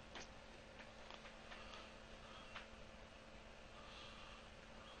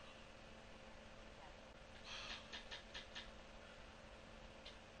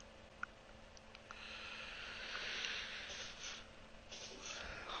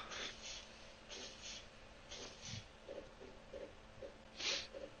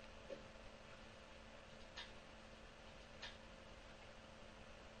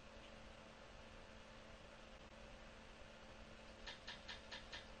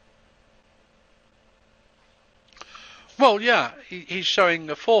 Well, yeah, he's showing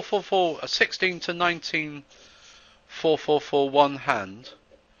a 4-4-4, a 16 to 19 4-4-4-1 hand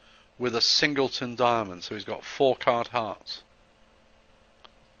with a singleton diamond. So he's got 4 card hearts.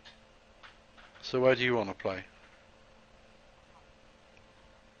 So where do you want to play?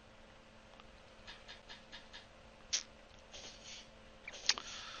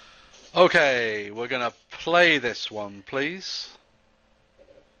 Okay, we're going to play this one, please.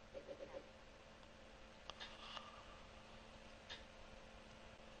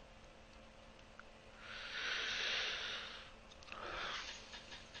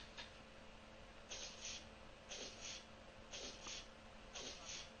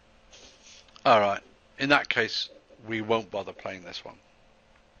 Alright, in that case, we won't bother playing this one.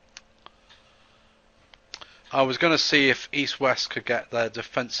 I was going to see if East-West could get their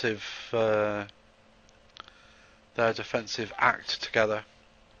defensive act together.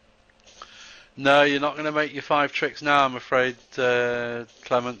 No, you're not going to make your 5 tricks now, I'm afraid,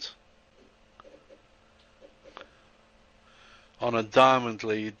 Clement. On a diamond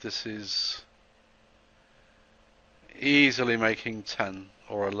lead, this is easily making 10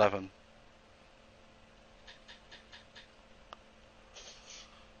 or 11.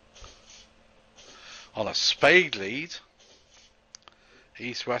 On a spade lead,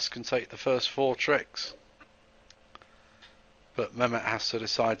 East-West can take the first 4 tricks. But Mehmet has to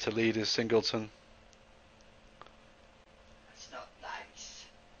decide to lead his singleton. That's not nice.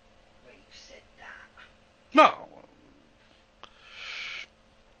 Where you said that. No.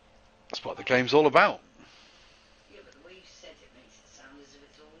 That's what the game's all about. Yeah, but the way you said it makes it sound as if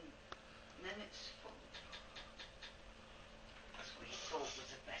it's all Mehmet's fault. That's what he thought was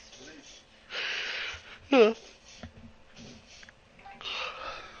the best move. Yeah.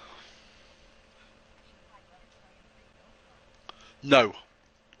 No.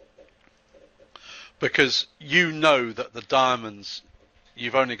 Because you know that the diamonds,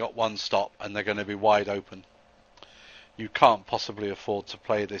 you've only got one stop and they're going to be wide open. You can't possibly afford to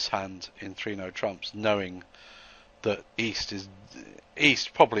play this hand in 3-no trumps knowing that East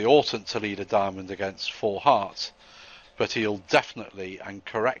probably oughtn't to lead a diamond against 4 hearts, but he'll definitely and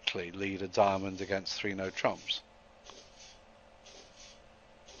correctly lead a diamond against 3-no trumps.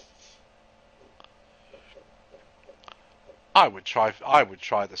 I would try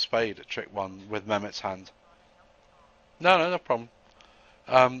the spade at trick 1 with Mehmet's hand. No problem.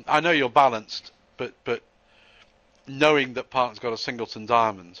 I know you're balanced, but knowing that Park's got a singleton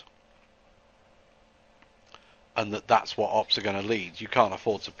diamond and that's what ops are going to lead, you can't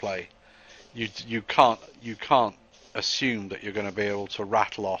afford to play. You can't assume that you're going to be able to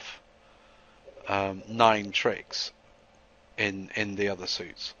rattle off 9 tricks in the other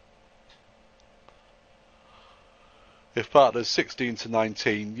suits. If partner's 16 to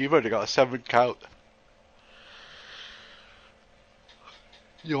 19, you've only got a 7 count.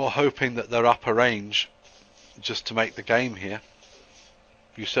 You're hoping that they're upper range just to make the game here.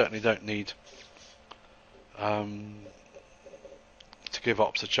 You certainly don't need to give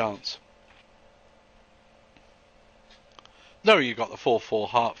ops a chance. No, you got the 4-4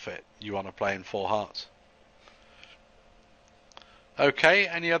 heart fit. You want to play in 4 hearts. Okay,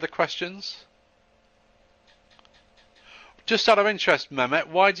 any other questions? Just out of interest, Mehmet,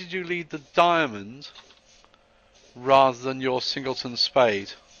 why did you lead the diamond rather than your singleton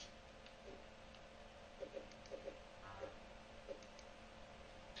spade?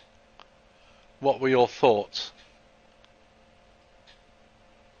 What were your thoughts?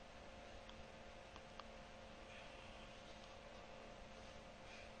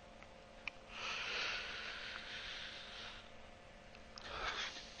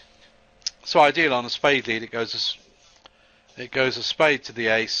 So ideal on a spade lead, it goes a spade to the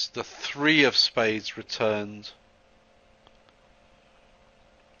ace, the 3 of spades returned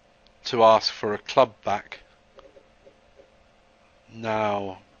to ask for a club back.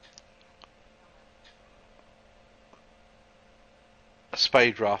 Now a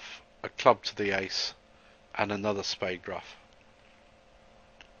spade ruff, a club to the ace, and another spade ruff.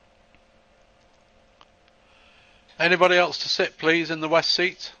 Anybody else to sit, please, in the west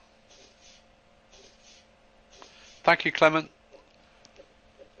seat? Thank you, Clement.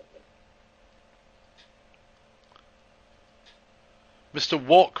 Mr.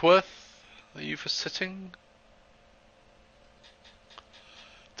 Walkworth, are you for sitting?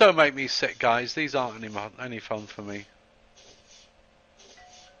 Don't make me sit, guys. These aren't any fun for me.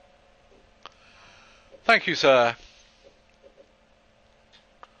 Thank you, sir.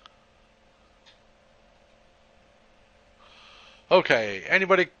 Okay,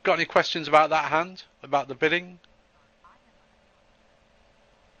 anybody got any questions about that hand? About the bidding?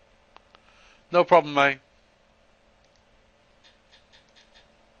 No problem, mate.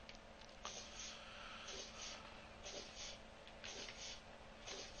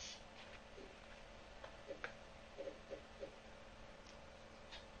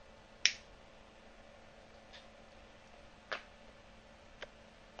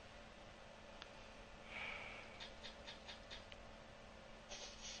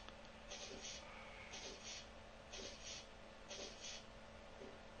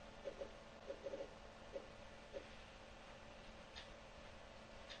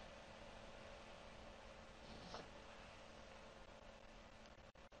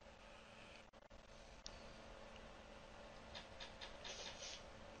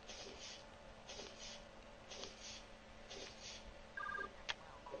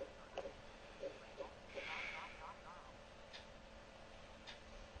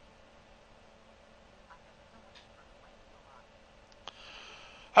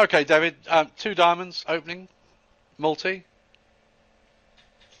 Okay, David, 2 diamonds opening, multi.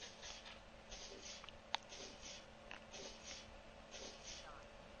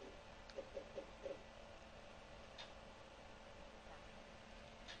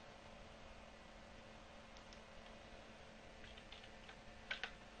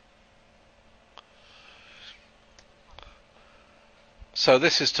 So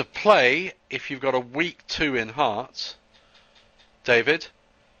this is to play if you've got a weak 2 in hearts, David,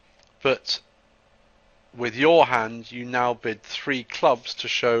 but with your hand you now bid 3 clubs to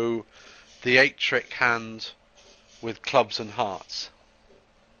show the 8-trick hand with clubs and hearts.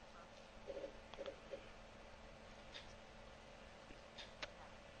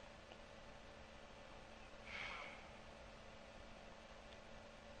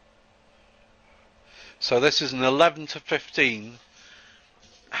 So this is an 11 to 15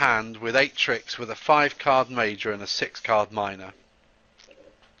 hand with 8 tricks with a 5-card major and a 6-card minor.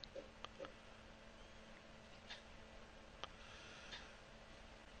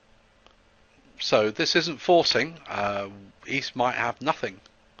 So this isn't forcing. East might have nothing.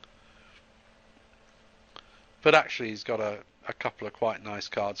 But actually he's got a couple of quite nice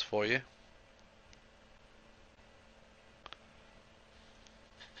cards for you.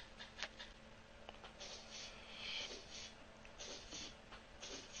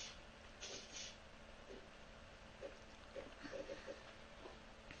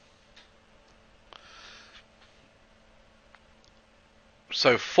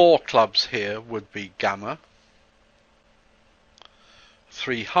 So 4 clubs here would be gamma.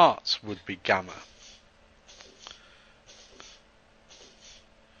 3 hearts would be gamma.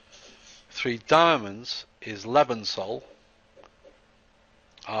 3 diamonds is Lebensol,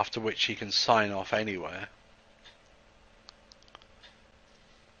 after which he can sign off anywhere.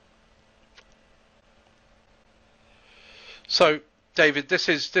 So David, this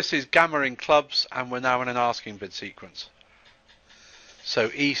is gamma in clubs, and we're now in an asking bid sequence.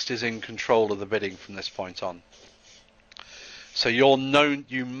 So East is in control of the bidding from this point on. So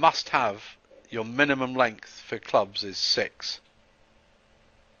you must have your minimum length for clubs is 6.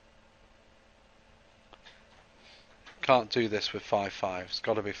 Can't do this with 5-5. It's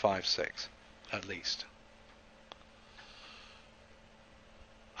got to be 5-6 at least.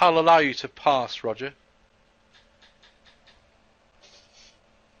 I'll allow you to pass, Roger.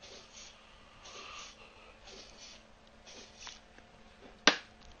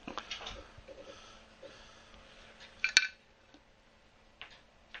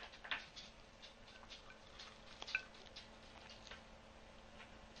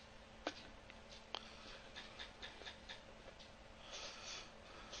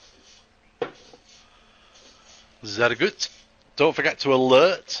 Very good. Don't forget to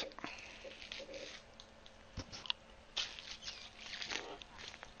alert.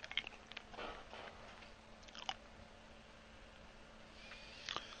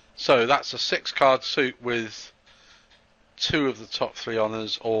 So that's a 6-card suit with 2 of the top 3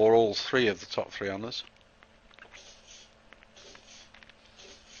 honours or all 3 of the top 3 honours.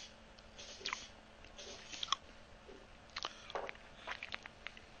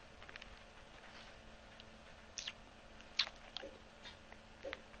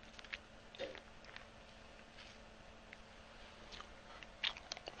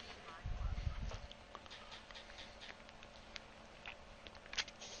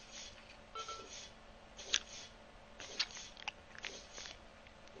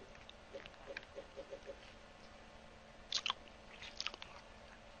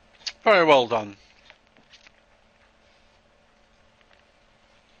 Very well done.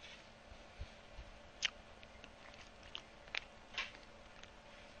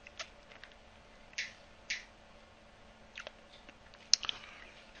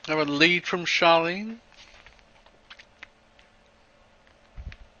 Have a lead from Charlene.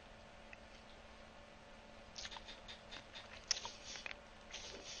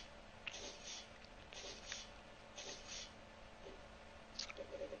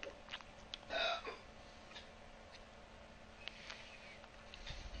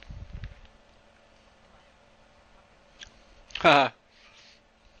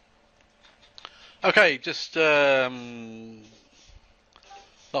 Okay, just not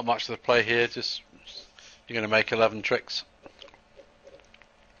much to the play here. Just you're going to make 11 tricks.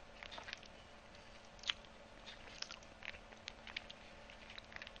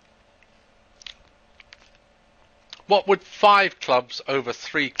 What would 5 clubs over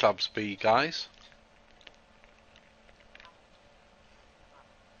 3 clubs be, guys?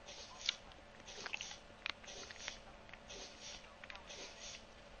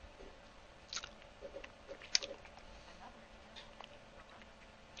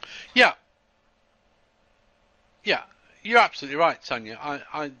 Yeah. Yeah, you're absolutely right, Sonia.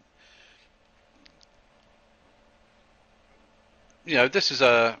 This is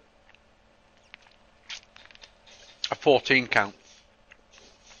a 14 count.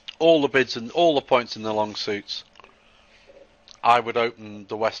 All the bids and all the points in the long suits. I would open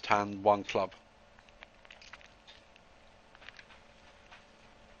the West hand 1 club.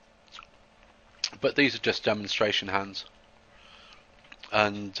 But these are just demonstration hands,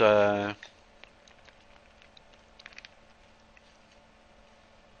 and I'm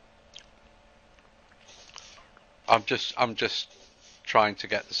just trying to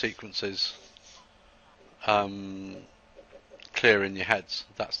get the sequences clear in your heads.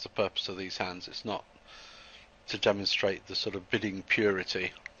 That's the purpose of these hands. It's not to demonstrate the sort of bidding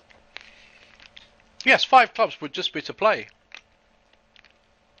purity. Yes, 5 clubs would just be to play.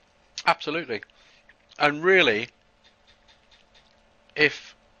 Absolutely. And really,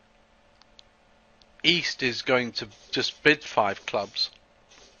 if East is going to just bid 5 clubs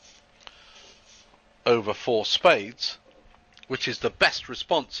over 4 spades, which is the best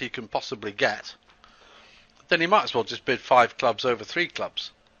response he can possibly get, then he might as well just bid 5 clubs over 3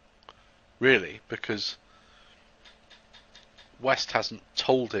 clubs, really, because West hasn't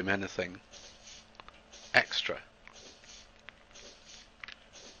told him anything extra.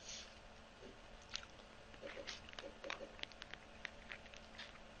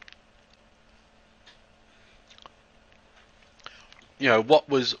 You know, what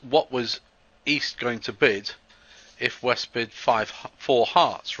was East going to bid if West bid 4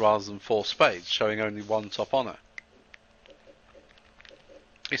 hearts rather than 4 spades, showing only 1 top honour?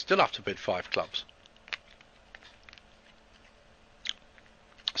 He still have to bid 5 clubs.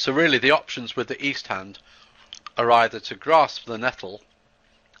 So really the options with the East hand are either to grasp the nettle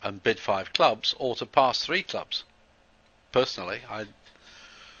and bid 5 clubs, or to pass 3 clubs. Personally,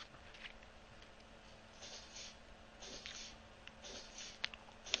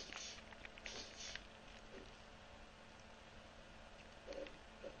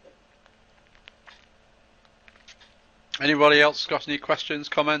 Anybody else got any questions,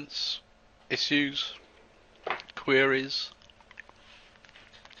 comments, issues, queries?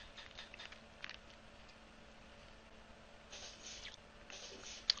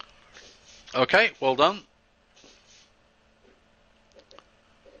 Okay, well done.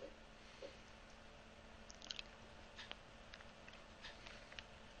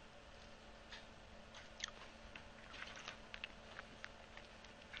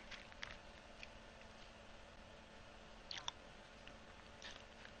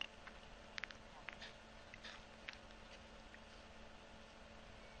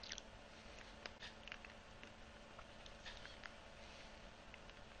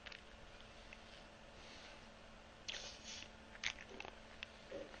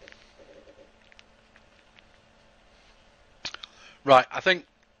 Right, I think,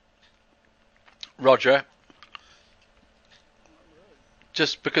 Roger,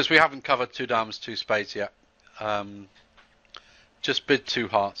 just because we haven't covered 2 diamonds, 2 spades yet, just bid 2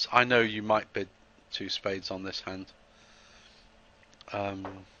 hearts. I know you might bid 2 spades on this hand,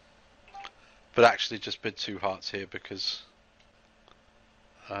 but actually just bid 2 hearts here because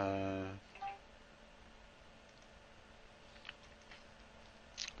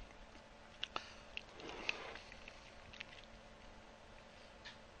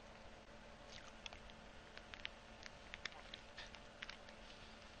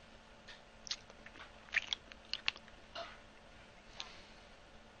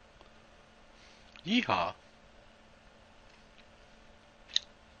yeehaw.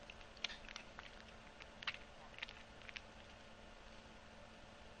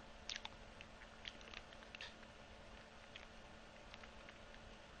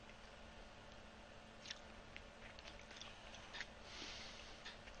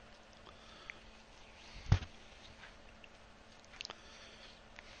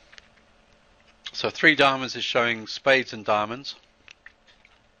 So 3 diamonds is showing spades and diamonds.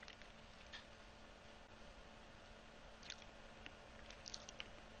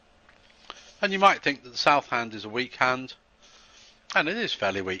 And you might think that the south hand is a weak hand, and it is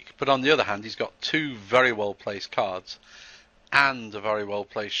fairly weak, but on the other hand he's got 2 very well placed cards and a very well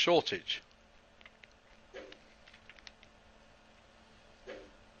placed shortage.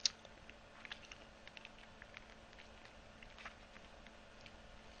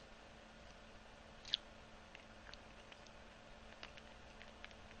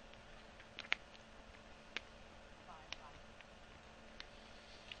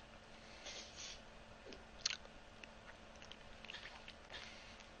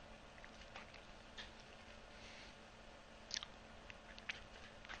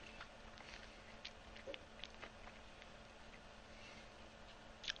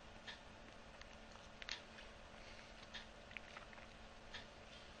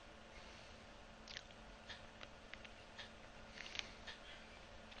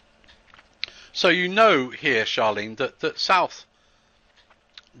 So you know here, Charlene, that South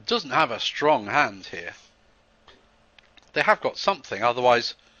doesn't have a strong hand here. They have got something,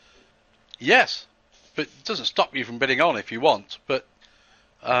 otherwise, yes, but it doesn't stop you from bidding on if you want. But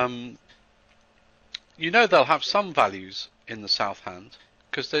you know they'll have some values in the south hand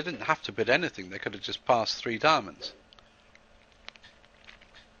because they didn't have to bid anything. They could have just passed 3 diamonds.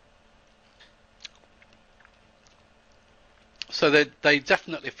 So they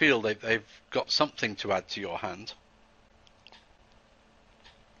definitely feel they've got something to add to your hand.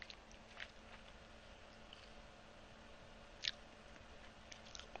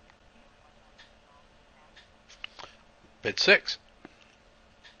 Bid 6.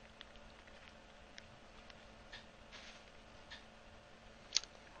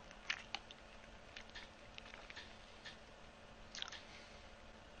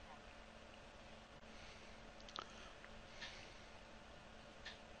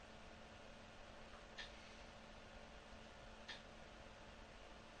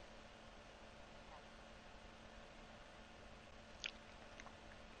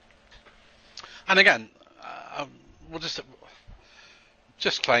 And again, we'll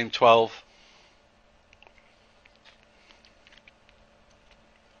just claim 12.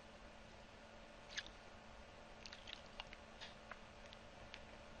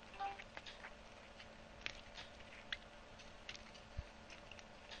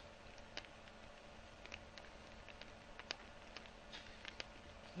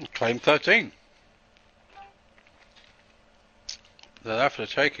 Claim 13. They're there for the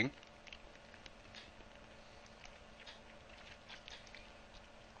taking.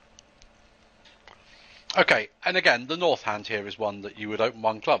 Okay, and again, the north hand here is one that you would open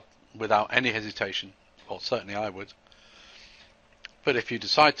 1 club without any hesitation, or certainly I would. But if you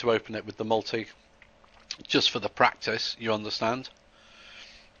decide to open it with the multi, just for the practice, you understand,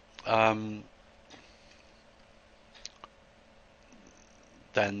 then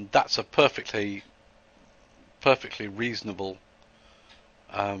that's a perfectly reasonable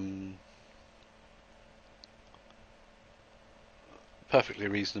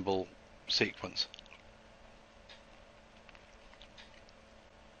sequence.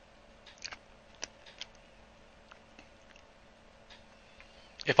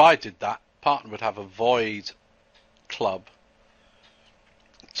 If I did that, partner would have a void club,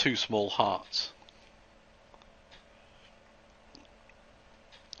 2 small hearts,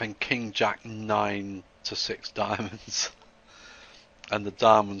 and king jack 9 to 6 diamonds, and the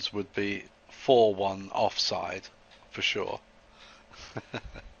diamonds would be 4-1 offside for sure.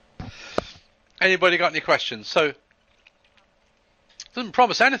 Anybody got any questions? So, doesn't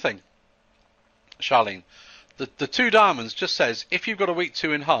promise anything, Charlene. The 2 diamonds just says, if you've got a weak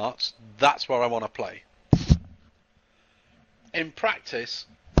 2 in hearts, that's where I want to play. In practice,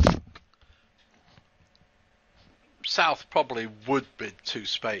 South probably would bid 2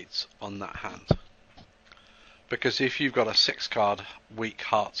 spades on that hand. Because if you've got a 6-card weak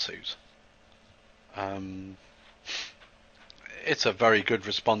heart suit, it's a very good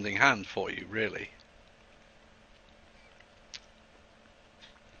responding hand for you, really.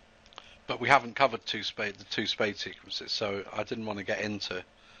 But we haven't covered the 2 spade sequences, so I didn't want to get into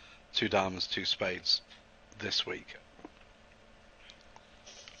 2 diamonds, 2 spades this week.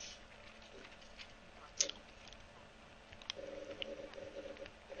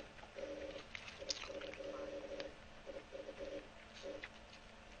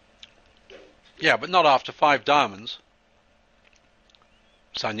 Yeah, but not after 5 diamonds,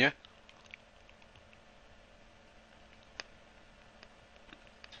 Sanya.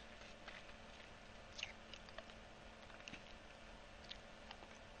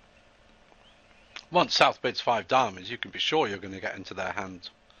 Once South bids 5 diamonds, you can be sure you're going to get into their hand,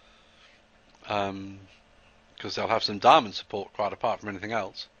 because they'll have some diamond support quite apart from anything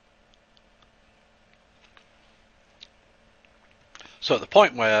else. So at the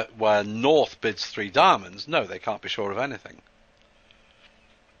point where North bids 3 diamonds, no, they can't be sure of anything.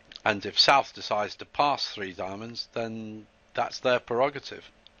 And if South decides to pass 3 diamonds, then that's their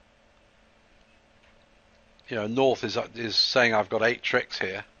prerogative. You know, North is saying I've got 8 tricks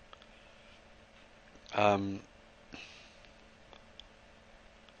here.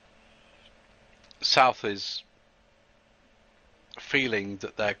 South is feeling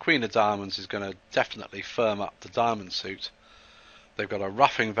that their Queen of Diamonds is going to definitely firm up the diamond suit. They've got a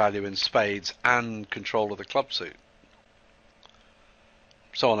roughing value in spades and control of the club suit.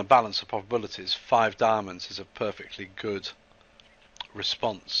 So on a balance of probabilities, 5 diamonds is a perfectly good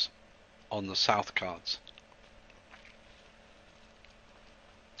response on the South cards.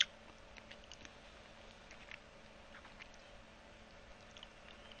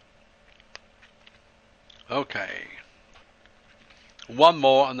 Okay. One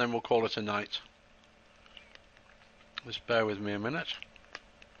more and then we'll call it a night. Just bear with me a minute.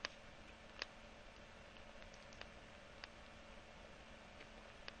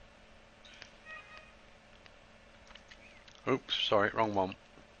 Oops, sorry, wrong one.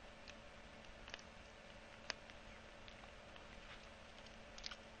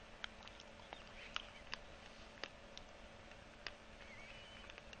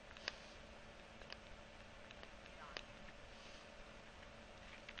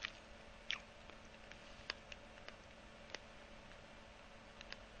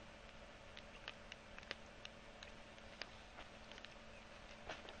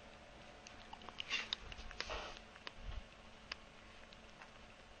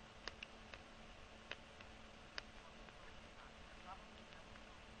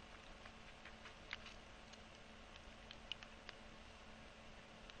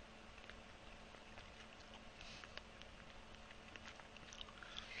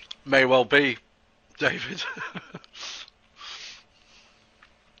 May well be, David.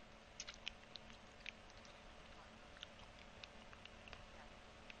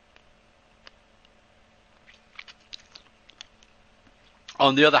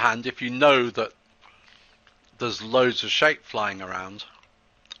 On the other hand, if you know that there's loads of shape flying around,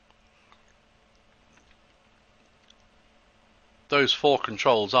 those 4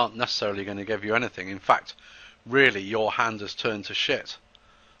 controls aren't necessarily going to give you anything. In fact, really, your hand has turned to shit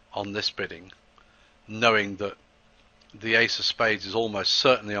on this bidding, knowing that the ace of spades is almost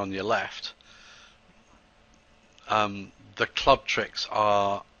certainly on your left. The club tricks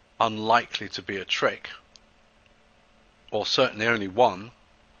are unlikely to be a trick, or certainly only one.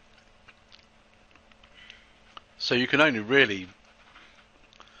 So you can only really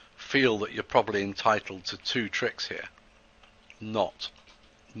feel that you're probably entitled to 2 tricks here, not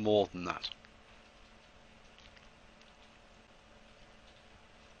more than that.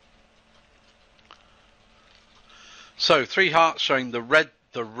 So 3 hearts showing the red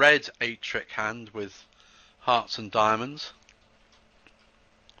 8-trick hand with hearts and diamonds.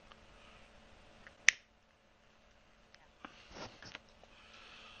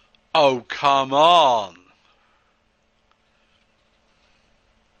 Oh, come on.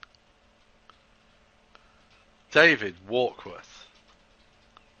 David Warkworth.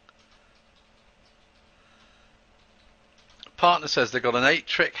 Partner says they've got an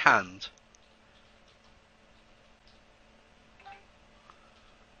 8-trick hand.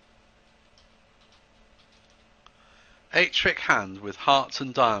 Eight-trick hand with hearts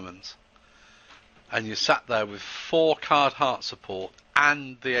and diamonds, and you sat there with 4 card heart support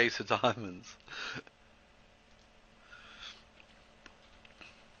and the ace of diamonds.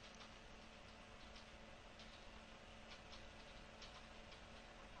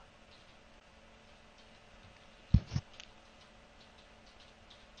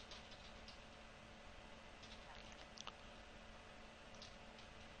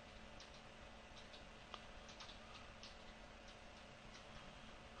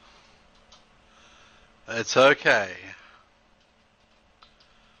 It's okay.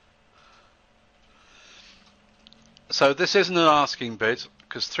 So this isn't an asking bid,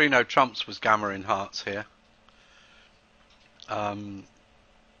 because 3 no trumps was gamma in hearts here. And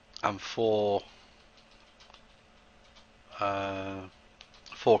 4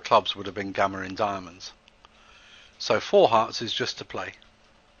 clubs would have been gamma in diamonds. So 4 hearts is just to play.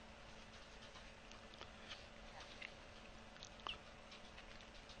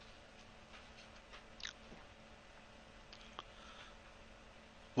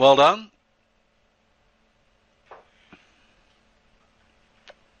 Well done.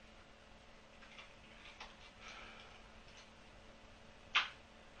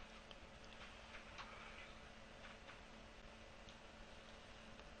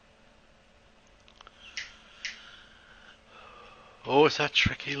 Oh, it's a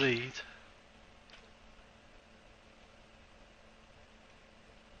tricky lead.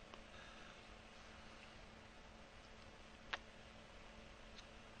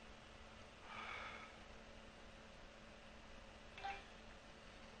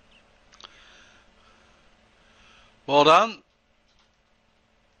 Well done.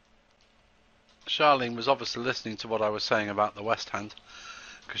 Charlene was obviously listening to what I was saying about the West hand,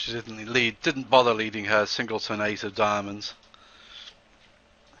 because she didn't bother leading her singleton 8 of diamonds.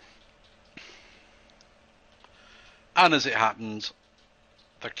 And as it happened,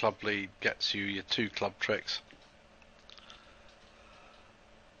 the club lead gets you your 2 club tricks.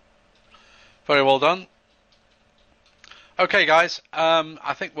 Very well done. Okay, guys,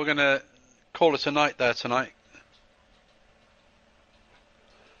 I think we're going to call it a night there tonight.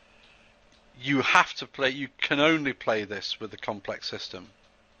 You have to play, you can only play this with the complex system,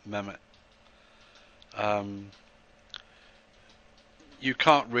 Mehmet. You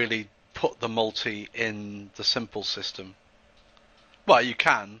can't really put the multi in the simple system. Well, you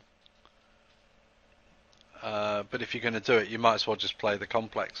can. but if you're going to do it, you might as well just play the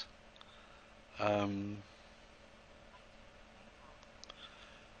complex.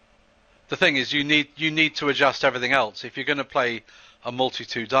 The thing is, you need to adjust everything else. If you're going to play a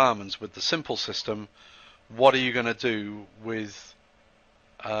multi-2 diamonds with the simple system, what are you going to do with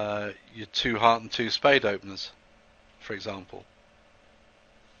your 2 heart and 2 spade openers, for example?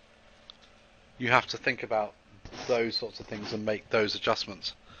 You have to think about those sorts of things and make those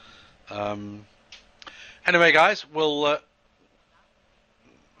adjustments. Anyway, guys, we'll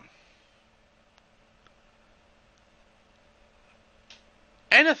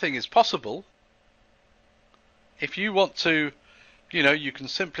anything is possible. If you want to, you can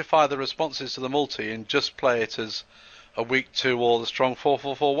simplify the responses to the multi and just play it as a weak 2 or the strong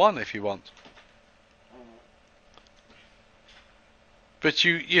 4-4-4-1 if you want. But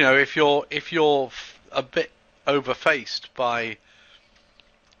if you're a bit overfaced by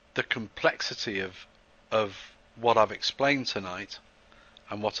the complexity of what I've explained tonight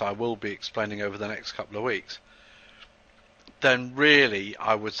and what I will be explaining over the next couple of weeks, then really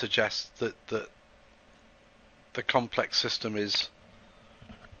I would suggest that the complex system is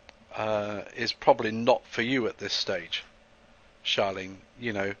probably not for you at this stage, Charlene.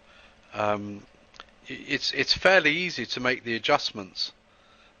 It's fairly easy to make the adjustments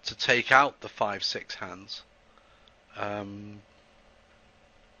to take out the 5-6 hands,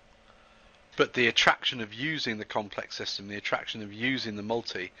 but the attraction of using the complex system, the attraction of using the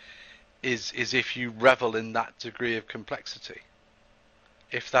multi, is if you revel in that degree of complexity.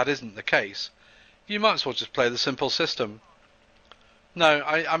 If that isn't the case, you might as well just play the simple system. No,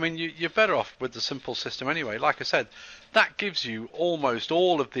 I mean you're better off with the simple system anyway. Like I said, that gives you almost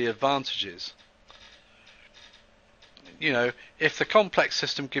all of the advantages. If the complex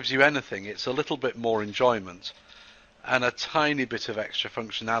system gives you anything, it's a little bit more enjoyment and a tiny bit of extra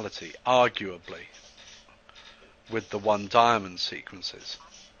functionality, arguably, with the 1 diamond sequences.